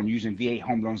clients from using VA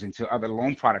home loans into other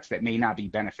loan products that may not be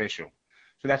beneficial.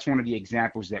 So that's one of the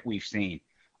examples that we've seen.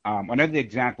 Another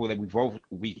example that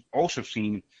we've also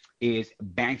seen is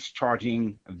banks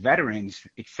charging veterans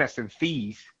excessive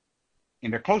fees in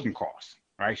their closing costs,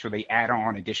 right? So they add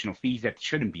on additional fees that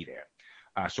shouldn't be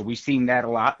there. So we've seen that a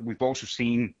lot. We've also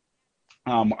seen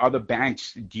other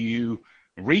banks do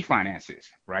refinances,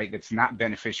 right? That's not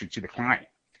beneficial to the client,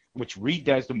 which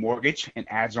redoes the mortgage and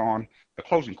adds on the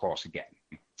closing costs again.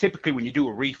 Typically, when you do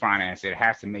a refinance, it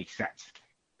has to make sense.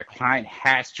 The client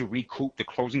has to recoup the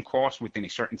closing costs within a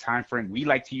certain time frame. We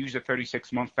like to use a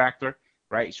 36-month factor,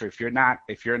 right? So if you're not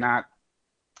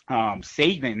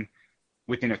saving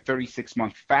within a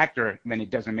 36-month factor, then it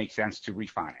doesn't make sense to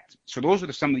refinance. So those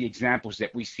are some of the examples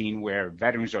that we've seen where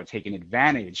veterans are taking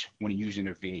advantage when using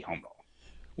their VA home loan.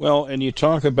 Well, and you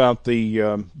talk about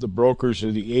the brokers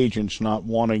or the agents not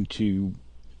wanting to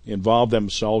involve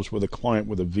themselves with a client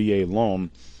with a VA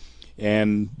loan,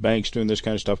 and banks doing this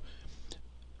kind of stuff.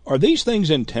 Are these things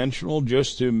intentional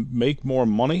just to make more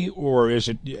money, or is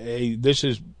it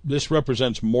this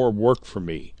represents more work for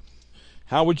me?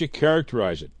 How would you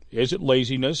characterize it? Is it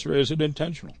laziness or is it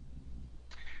intentional?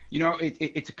 You know,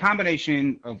 it's a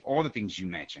combination of all the things you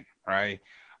mentioned, right?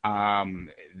 The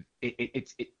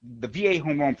VA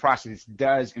home loan process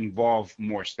does involve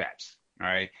more steps,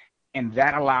 right? And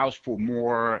that allows for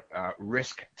more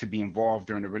risk to be involved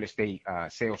during the real estate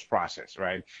sales process,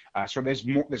 right? So there's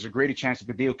a greater chance that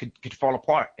the deal could fall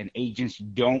apart, and agents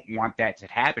don't want that to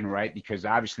happen, right? Because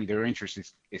obviously their interest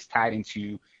is tied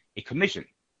into a commission,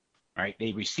 right?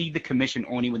 They receive the commission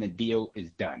only when the deal is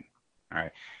done, all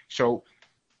right? So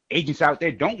agents out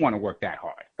there don't want to work that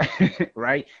hard,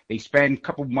 right? They spend a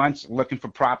couple months looking for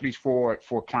properties for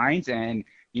clients, and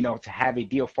to have a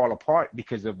deal fall apart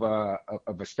because of a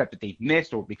step that they've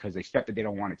missed or because a step that they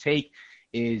don't want to take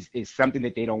is something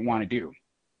that they don't want to do.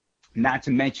 Not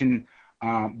to mention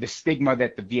the stigma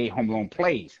that the VA home loan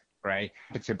plays, right?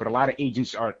 But a lot of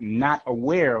agents are not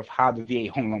aware of how the VA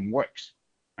home loan works,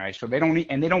 right? So they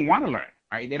don't want to learn,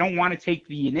 right? They don't want to take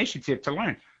the initiative to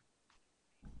learn.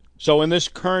 So in this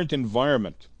current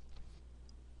environment,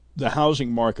 the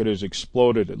housing market has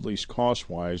exploded, at least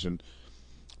cost-wise, and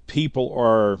people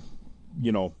are,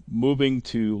 moving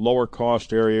to lower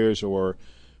cost areas or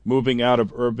moving out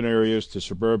of urban areas to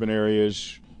suburban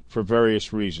areas for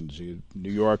various reasons. In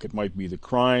New York, it might be the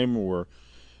crime or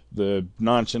the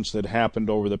nonsense that happened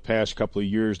over the past couple of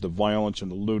years, the violence and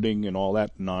the looting and all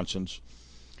that nonsense.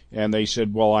 And they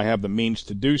said, well, I have the means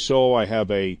to do so. I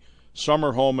have a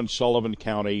summer home in Sullivan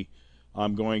County.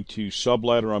 I'm going to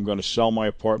sublet, or I'm going to sell my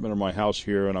apartment or my house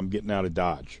here, and I'm getting out of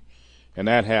Dodge. And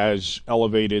that has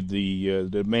elevated the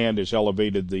demand, has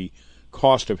elevated the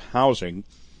cost of housing,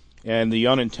 and the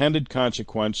unintended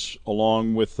consequence,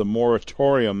 along with the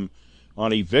moratorium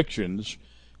on evictions,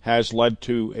 has led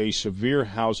to a severe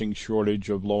housing shortage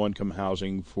of low-income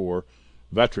housing for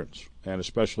veterans, and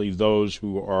especially those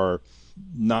who are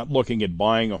not looking at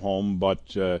buying a home,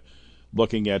 but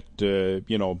looking at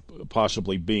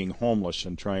possibly being homeless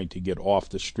and trying to get off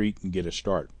the street and get a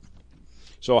start.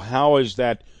 So how is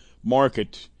that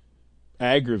market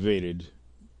aggravated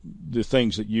the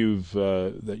things that you've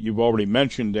already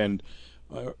mentioned, and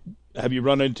have you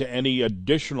run into any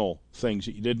additional things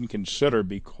that you didn't consider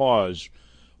because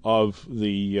of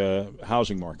the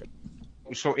housing market?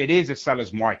 So it is a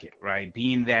seller's market, right?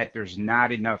 Being that there's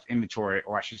not enough inventory,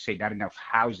 or I should say not enough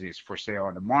houses for sale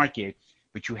on the market,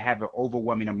 but you have an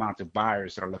overwhelming amount of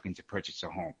buyers that are looking to purchase a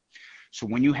home. So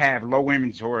when you have low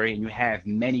inventory and you have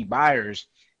many buyers,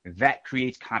 that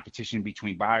creates competition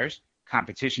between buyers.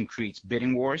 Competition creates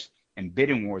bidding wars, and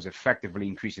bidding wars effectively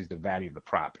increases the value of the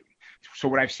property. So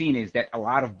what I've seen is that a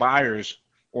lot of buyers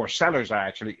or sellers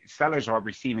are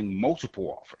receiving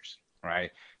multiple offers, right?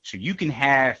 So you can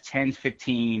have 10,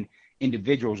 15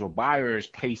 individuals or buyers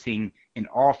placing an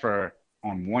offer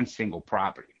on one single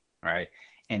property, right?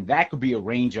 And that could be a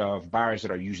range of buyers that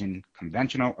are using a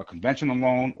conventional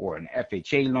loan or an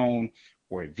FHA loan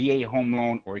or a VA home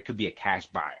loan, or it could be a cash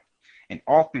buyer. And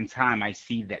oftentimes I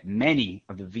see that many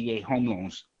of the VA home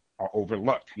loans are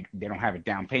overlooked. They don't have a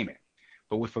down payment.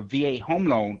 But with a VA home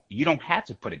loan, you don't have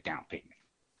to put a down payment.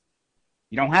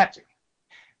 You don't have to.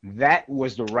 That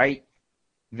was the right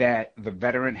that the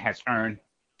veteran has earned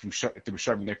through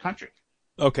serving their country.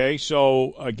 Okay,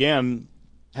 so again,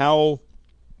 how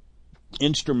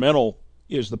instrumental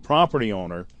is the property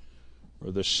owner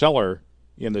or the seller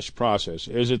in this process?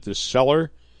 Is it the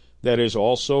seller that is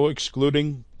also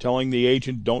excluding, telling the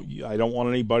agent, I don't want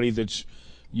anybody that's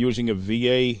using a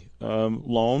VA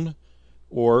loan,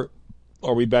 or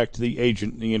are we back to the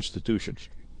agent and the institutions?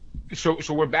 So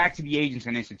we're back to the agents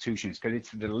and institutions, because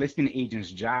it's the listing agent's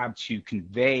job to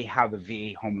convey how the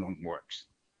VA home loan works.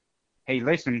 Hey,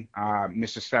 listen,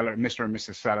 Mr. Seller, Mr. and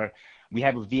Mrs. Seller, we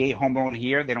have a VA home loan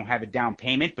here. They don't have a down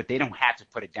payment, but they don't have to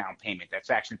put a down payment. That's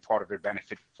actually part of their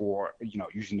benefit for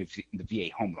using the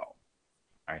VA home loan.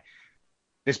 All right.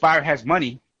 This buyer has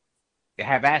money, they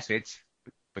have assets,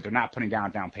 but they're not putting down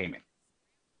a down payment.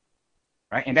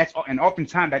 Right? And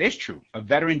oftentimes that is true. A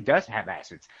veteran does have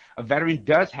assets. A veteran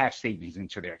does have savings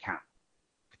into their account,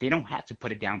 but they don't have to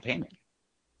put a down payment.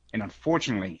 And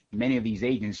unfortunately, many of these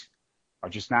agents are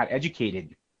just not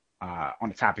educated on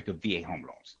the topic of VA home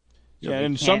loans.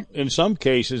 So in some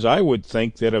cases, I would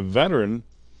think that a veteran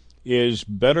is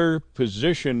better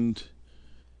positioned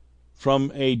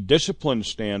from a discipline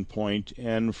standpoint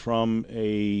and from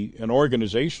an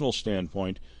organizational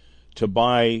standpoint to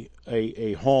buy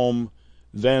a home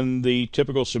than the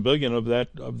typical civilian of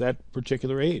that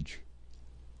particular age,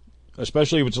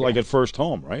 especially if it's like at first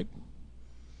home, right?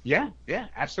 Yeah, yeah,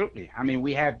 absolutely. I mean,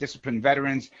 we have disciplined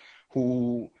veterans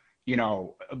who,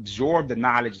 absorb the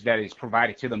knowledge that is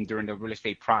provided to them during the real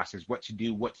estate process, what to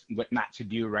do, what not to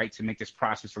do, right, to make this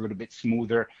process a little bit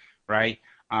smoother, right?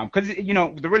 Because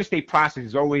the real estate process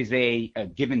is always a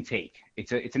give and take.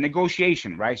 It's a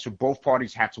negotiation, right? So both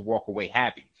parties have to walk away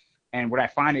happy. And what I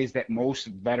find is that most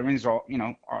veterans are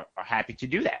happy to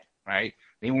do that, right?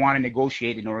 They want to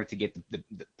negotiate in order to get the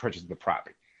purchase of the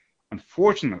property.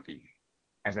 Unfortunately,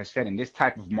 as I said, in this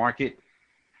type of market,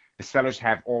 the sellers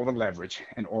have all the leverage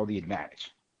and all the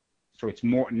advantage. So it's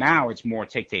more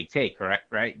take,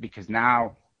 correct, right? Because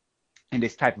now in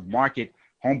this type of market,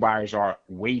 home buyers are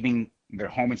waiving their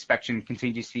home inspection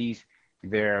contingencies,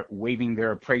 they're waiving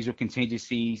their appraisal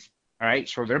contingencies, all right?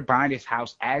 So they're buying this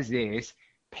house as is,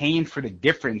 paying for the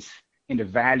difference in the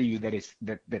value that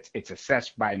it's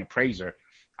assessed by an appraiser.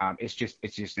 It's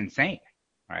just insane,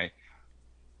 right?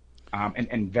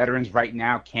 And veterans right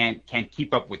now can't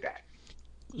keep up with that.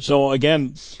 So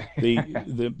again,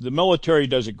 the military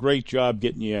does a great job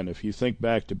getting you in. If you think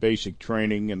back to basic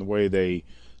training and the way they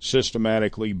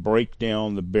systematically break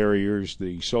down the barriers,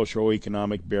 the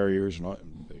socioeconomic barriers, and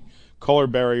the color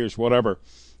barriers, whatever,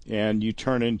 and you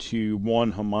turn into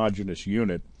one homogeneous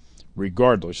unit,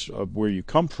 regardless of where you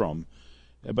come from.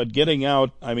 But getting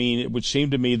out, I mean, it would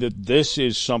seem to me that this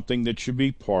is something that should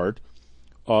be part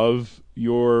of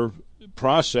your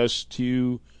process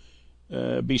to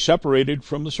be separated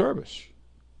from the service,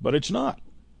 but it's not.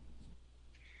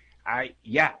 I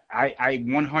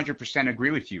 100%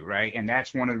 agree with you, right? And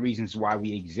that's one of the reasons why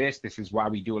we exist. This is why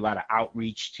we do a lot of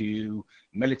outreach to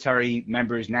military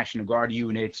members, National Guard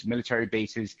units, military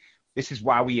bases. This is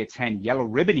why we attend yellow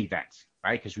ribbon events,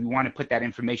 right? Because we want to put that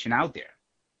information out there.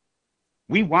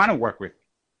 We want to work with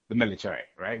the military,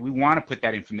 right? We want to put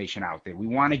that information out there. We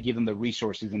want to give them the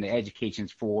resources and the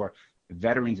educations for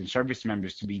veterans and service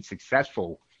members to be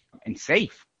successful and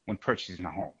safe when purchasing a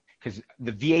home. Because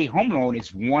the VA home loan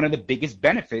is one of the biggest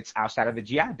benefits outside of the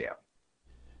GI Bill.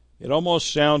 It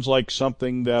almost sounds like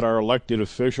something that our elected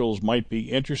officials might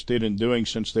be interested in doing,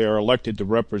 since they are elected to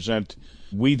represent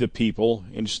we the people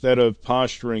instead of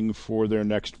posturing for their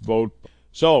next vote.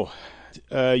 So,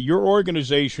 your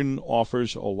organization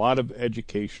offers a lot of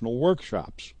educational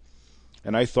workshops,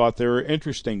 and I thought they were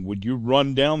interesting. Would you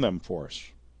run down them for us?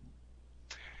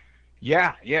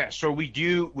 Yeah. So we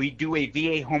do a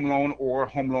VA home loan or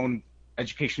home loan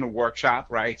educational workshop,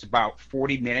 right? It's about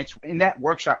 40 minutes. In that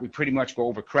workshop, we pretty much go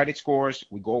over credit scores,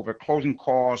 we go over closing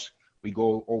costs, we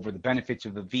go over the benefits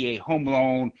of the VA home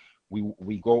loan,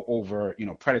 we go over,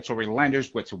 predatory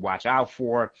lenders, what to watch out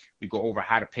for, we go over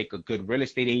how to pick a good real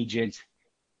estate agent.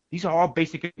 These are all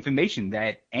basic information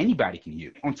that anybody can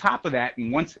use. On top of that,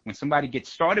 when somebody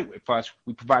gets started with us,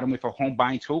 we provide them with a home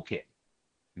buying toolkit.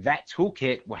 That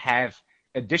toolkit will have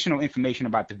additional information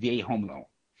about the VA home loan,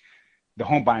 the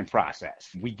home buying process.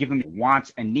 We give them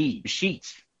wants and needs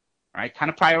sheets, right? Kind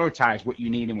of prioritize what you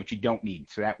need and what you don't need,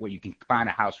 so that way you can find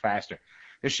a house faster.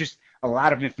 There's just a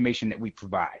lot of information that we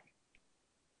provide.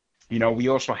 We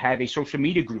also have a social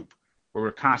media group where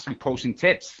we're constantly posting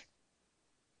tips,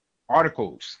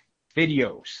 articles,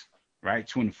 videos, right,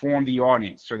 to inform the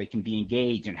audience so they can be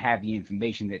engaged and have the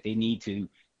information that they need to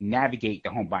navigate the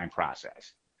home buying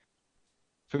process.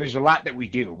 So there's a lot that we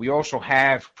do. We also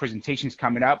have presentations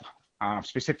coming up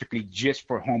specifically just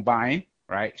for home buying,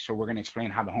 right? So we're going to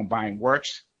explain how the home buying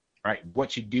works, right?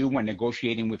 What you do when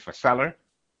negotiating with a seller,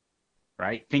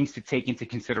 right? Things to take into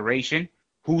consideration,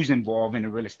 who's involved in the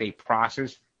real estate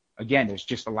process. Again, there's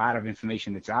just a lot of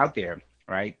information that's out there,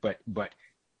 right? But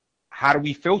how do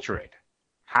we filter it?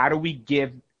 How do we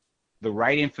give the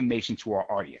right information to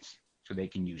our audience so they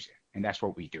can use it? And that's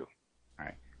what we do, all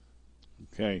right?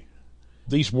 Okay.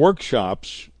 These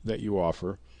workshops that you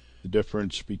offer, the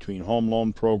difference between home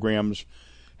loan programs,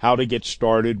 how to get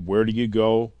started, where do you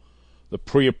go, the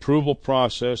pre-approval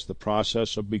process, the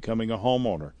process of becoming a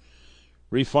homeowner,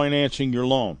 refinancing your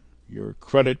loan, your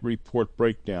credit report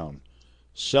breakdown,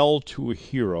 sell to a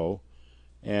hero,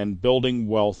 and building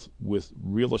wealth with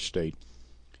real estate.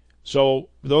 So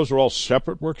those are all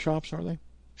separate workshops, are they?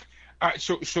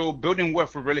 So building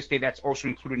wealth with real estate, that's also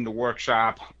included in the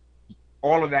workshop.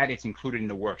 All of that is included in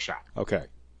the workshop. Okay.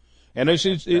 And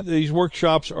these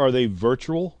workshops, are they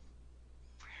virtual?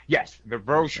 Yes, they're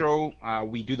virtual.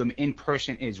 We do them in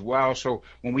person as well. So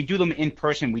when we do them in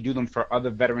person, we do them for other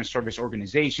veteran service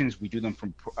organizations. We do them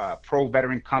from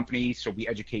pro-veteran companies. So we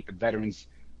educate the veterans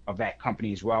of that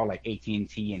company as well, like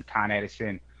AT&T and Con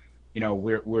Edison.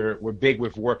 We're big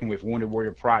with working with Wounded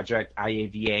Warrior Project,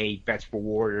 IAVA, Vets for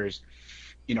Warriors.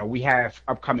 We have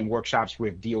upcoming workshops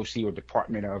with DOC, or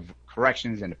Department of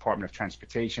Corrections, and Department of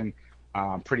Transportation.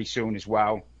 pretty soon as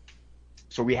well.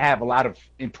 So we have a lot of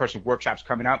in-person workshops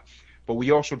coming up, but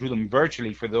we also do them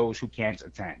virtually for those who can't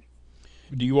attend.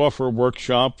 Do you offer a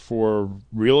workshop for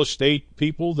real estate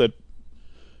people that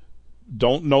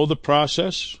don't know the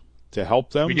process to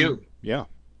help them? We do. Yeah.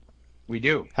 We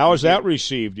do. How is that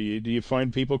received? Do you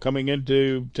find people coming in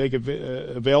to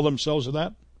avail themselves of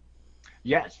that?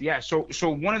 Yes, yeah. So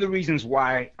one of the reasons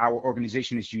why our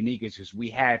organization is unique is because we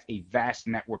have a vast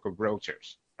network of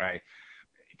realtors, right?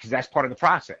 Because that's part of the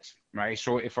process, right?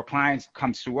 So if a client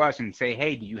comes to us and say,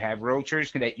 hey, do you have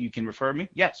realtors that you can refer me?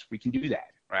 Yes, we can do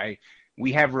that, right?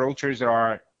 We have realtors that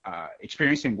are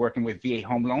experienced in working with VA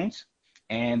home loans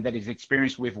and that is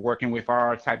experienced with working with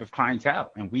our type of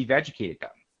clientele, and we've educated them.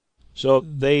 So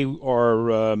they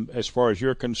are, as far as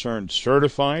you're concerned,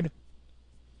 certified?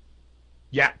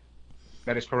 Yeah,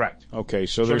 that is correct. Okay,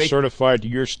 so they're certified to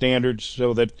your standards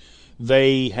so that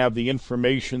they have the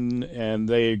information and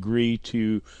they agree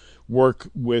to work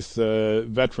with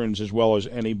veterans as well as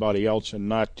anybody else and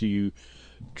not to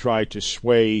try to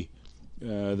sway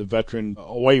the veteran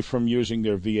away from using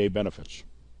their VA benefits.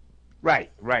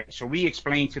 Right. So we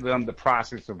explain to them the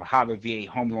process of how the VA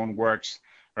home loan works,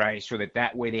 right? So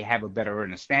that way they have a better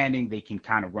understanding. They can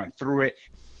kind of run through it.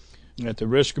 At the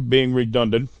risk of being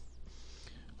redundant,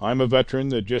 I'm a veteran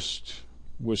that just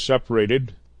was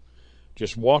separated.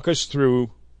 Just walk us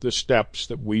through the steps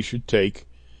that we should take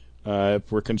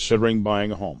if we're considering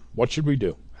buying a home. What should we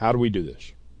do? How do we do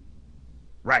this?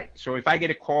 Right. So if I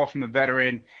get a call from a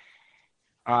veteran,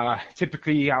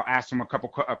 typically I'll ask them a couple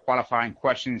qualifying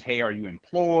questions. Hey, are you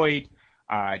employed?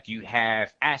 Do you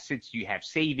have assets? Do you have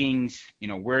savings?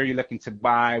 Where are you looking to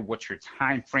buy? What's your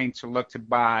time frame to look to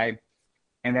buy?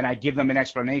 And then I give them an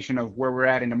explanation of where we're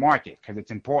at in the market because it's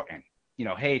important.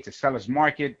 Hey, it's a seller's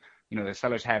market. The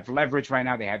sellers have leverage right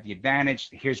now. They have the advantage.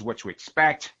 Here's what to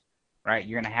expect, right?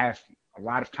 You're going to have a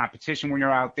lot of competition when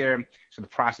you're out there. So the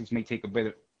process may take a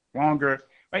bit longer,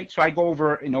 right? So I go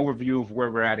over an overview of where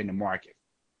we're at in the market.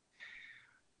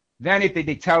 Then if they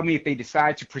tell me if they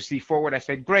decide to proceed forward, I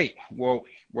said, great. Well,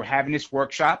 we're having this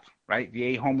workshop, right?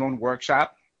 VA home loan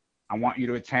workshop. I want you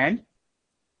to attend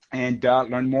and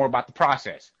learn more about the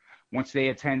process. Once they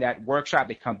attend that workshop,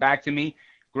 they come back to me.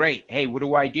 Great. Hey, what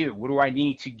do I do? What do I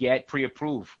need to get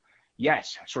pre-approved?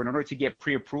 Yes. So in order to get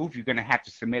pre-approved, you're going to have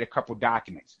to submit a couple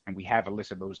documents. And we have a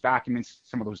list of those documents.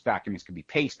 Some of those documents could be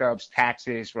pay stubs,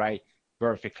 taxes, right?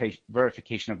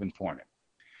 Verification of employment.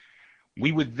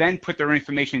 We would then put their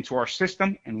information into our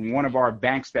system, and one of our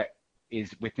banks that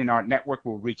is within our network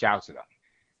will reach out to them.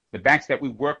 The banks that we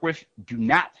work with do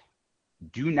not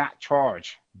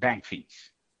charge bank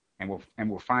fees, and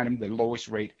we'll find them the lowest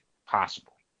rate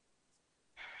possible.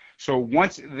 So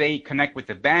once they connect with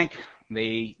the bank,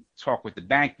 they talk with the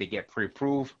bank, they get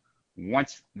pre-approved.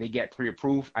 Once they get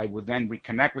pre-approved, I will then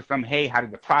reconnect with them. Hey, how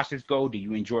did the process go? Do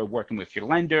you enjoy working with your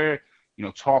lender?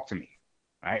 Talk to me.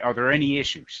 Right? Are there any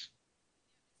issues?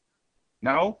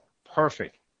 No?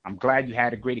 Perfect. I'm glad you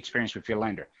had a great experience with your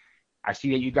lender. I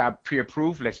see that you got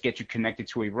pre-approved. Let's get you connected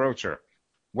to a realtor.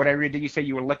 What area did you say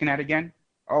you were looking at again?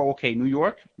 Oh, okay, New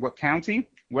York. What county?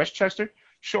 Westchester?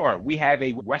 Sure, we have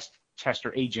a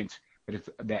Westchester agent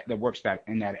that works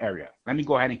in that area. Let me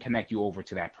go ahead and connect you over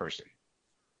to that person.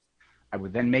 I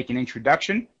would then make an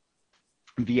introduction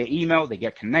via email. They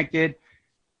get connected.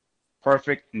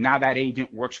 Perfect. Now that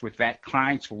agent works with that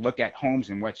client to look at homes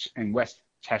in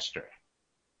Westchester.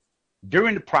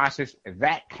 During the process,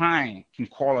 that client can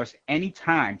call us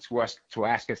anytime to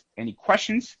ask us any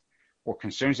questions or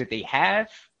concerns that they have,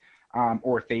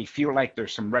 or if they feel like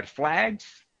there's some red flags,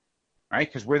 right?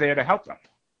 Because we're there to help them.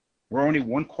 We're only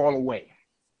one call away.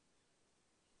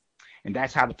 And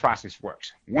that's how the process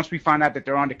works. Once we find out that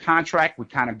they're under contract, we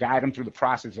kind of guide them through the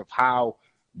process of how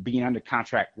being under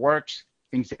contract works,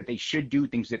 things that they should do,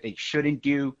 things that they shouldn't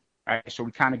do. Right? So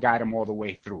we kind of guide them all the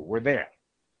way through. We're there.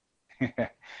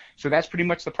 So that's pretty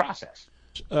much the process.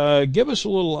 Give us a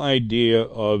little idea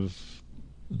of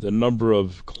the number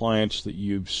of clients that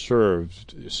you've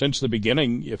served since the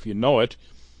beginning, if you know it,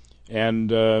 and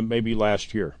maybe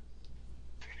last year.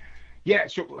 Yeah,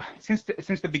 so since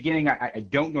the beginning, I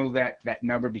don't know that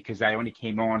number because I only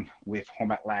came on with Home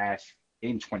at Last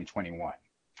in 2021.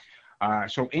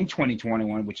 So in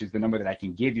 2021, which is the number that I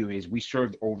can give you, is we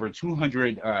served over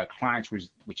 200 clients,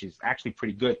 which is actually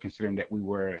pretty good considering that we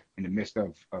were in the midst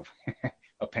of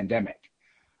a pandemic.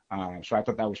 So I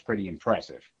thought that was pretty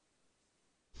impressive.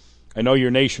 I know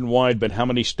you're nationwide, but how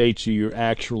many states are you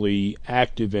actually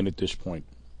active in at this point?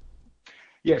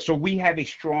 Yeah, so we have a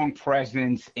strong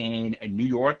presence in New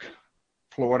York,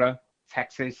 Florida,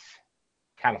 Texas,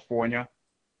 California.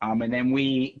 And then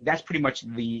that's pretty much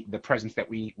the presence that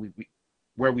we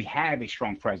where we have a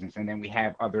strong presence, and then we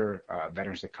have other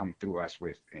veterans that come through us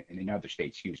in other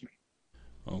states. Excuse me.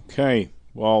 Okay.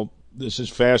 Well, this is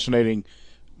fascinating.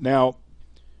 Now,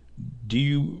 do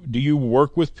you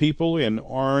work with people in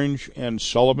Orange and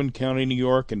Sullivan County, New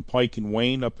York, and Pike and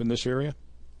Wayne up in this area?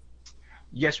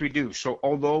 Yes, we do. So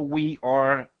although we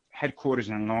are headquarters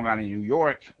in Long Island, New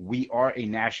York, we are a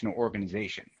national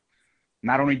organization.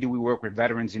 Not only do we work with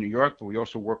veterans in New York, but we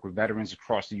also work with veterans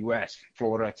across the U.S.,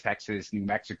 Florida, Texas, New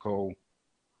Mexico,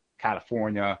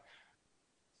 California,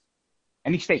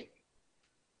 any state.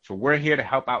 So we're here to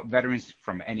help out veterans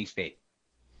from any state.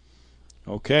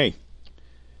 Okay.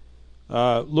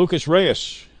 Lucas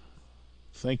Reyes,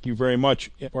 thank you very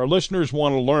much. If our listeners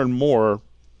want to learn more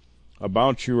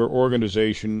about your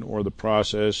organization or the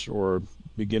process or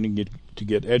beginning to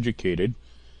get educated,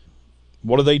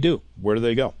 what do they do? Where do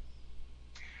they go?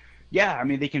 Yeah, I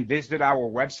mean, they can visit our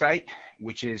website,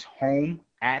 which is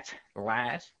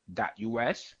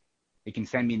homeatlas.us. They can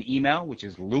send me an email, which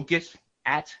is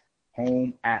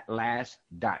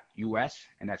lucas@homeatlas.us,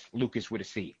 and that's Lucas with a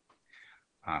C.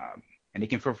 And they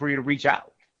can feel free to reach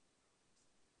out.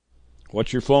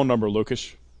 What's your phone number,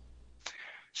 Lucas?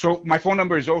 So my phone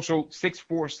number is also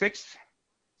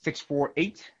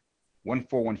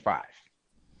 646-648-1415.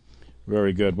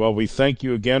 Very good. Well, we thank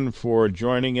you again for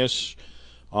joining us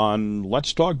on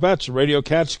Let's Talk Vets, Radio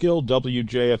Catskill,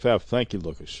 WJFF. Thank you,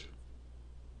 Lucas.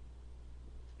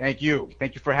 Thank you.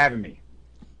 Thank you for having me.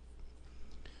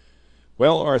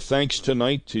 Well, our thanks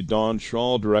tonight to Don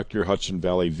Shaw, Director, Hudson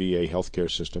Valley VA Healthcare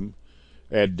System,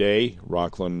 Ed Day,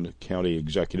 Rockland County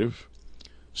Executive,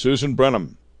 Susan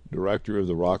Brenham, Director of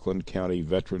the Rockland County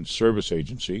Veterans Service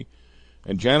Agency,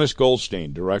 and Janice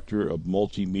Goldstein, Director of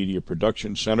Multimedia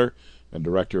Production Center and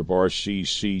Director of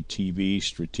RCC-TV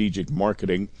Strategic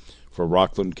Marketing for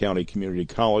Rockland County Community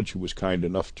College, who was kind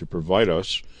enough to provide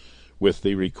us with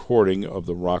the recording of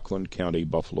the Rockland County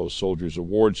Buffalo Soldiers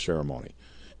Award Ceremony,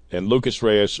 and Lucas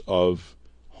Reyes of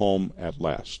Home at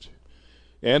Last.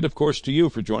 And, of course, to you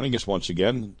for joining us once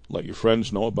again. Let your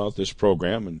friends know about this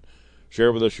program and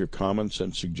share with us your comments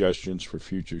and suggestions for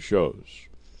future shows.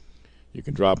 You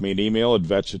can drop me an email at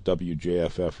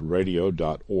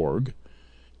vets@wjffradio.org.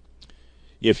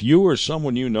 If you or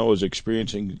someone you know is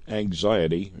experiencing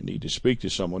anxiety or need to speak to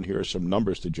someone, here are some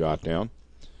numbers to jot down.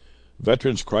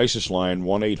 Veterans Crisis Line,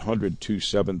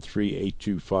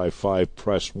 1-800-273-8255,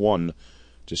 press 1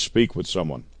 to speak with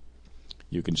someone.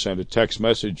 You can send a text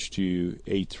message to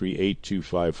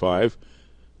 838-255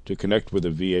 to connect with a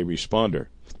VA responder.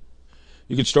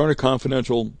 You can start a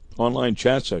confidential online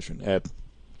chat session at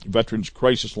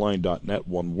veteranscrisisline.net,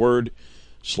 one word,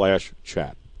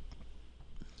 /chat.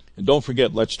 And don't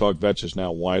forget, Let's Talk Vets is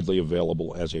now widely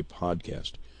available as a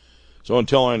podcast. So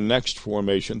until our next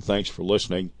formation, thanks for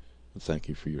listening, and thank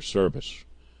you for your service.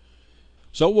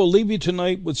 So we'll leave you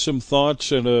tonight with some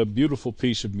thoughts and a beautiful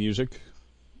piece of music.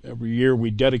 Every year we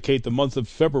dedicate the month of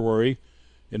February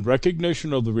in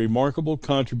recognition of the remarkable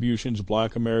contributions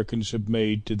Black Americans have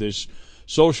made to this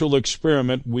social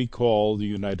experiment we call the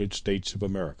United States of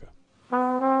America.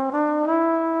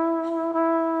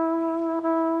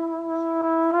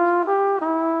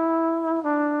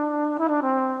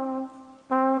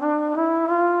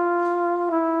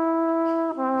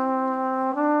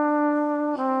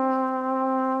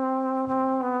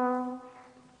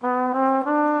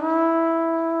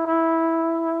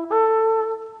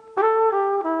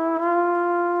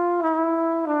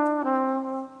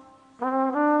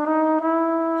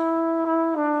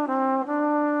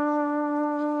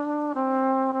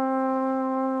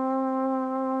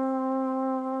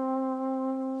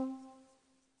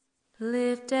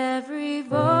 Lift every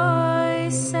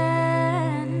voice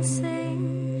and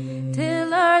sing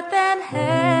till earth and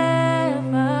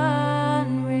heaven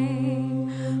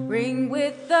ring, ring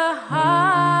with the harmonies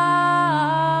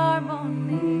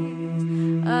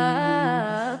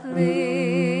of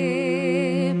liberty.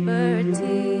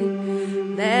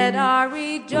 Let our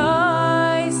rejoicing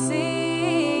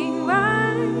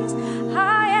rise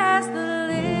high as the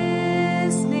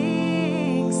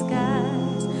listening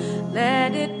skies.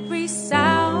 Let it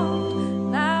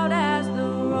sound loud as the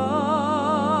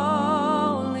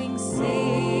rolling sea.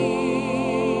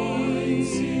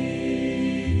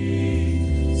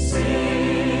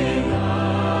 Sing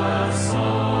a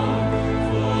song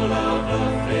full of the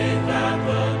faith that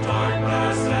the dark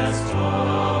past has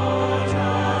taught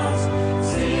us.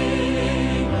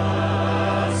 Sing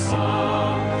a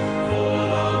song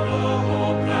full of the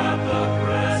hope that the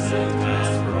present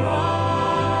has brought.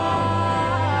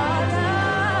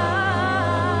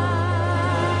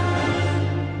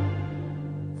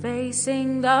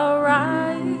 Facing the rise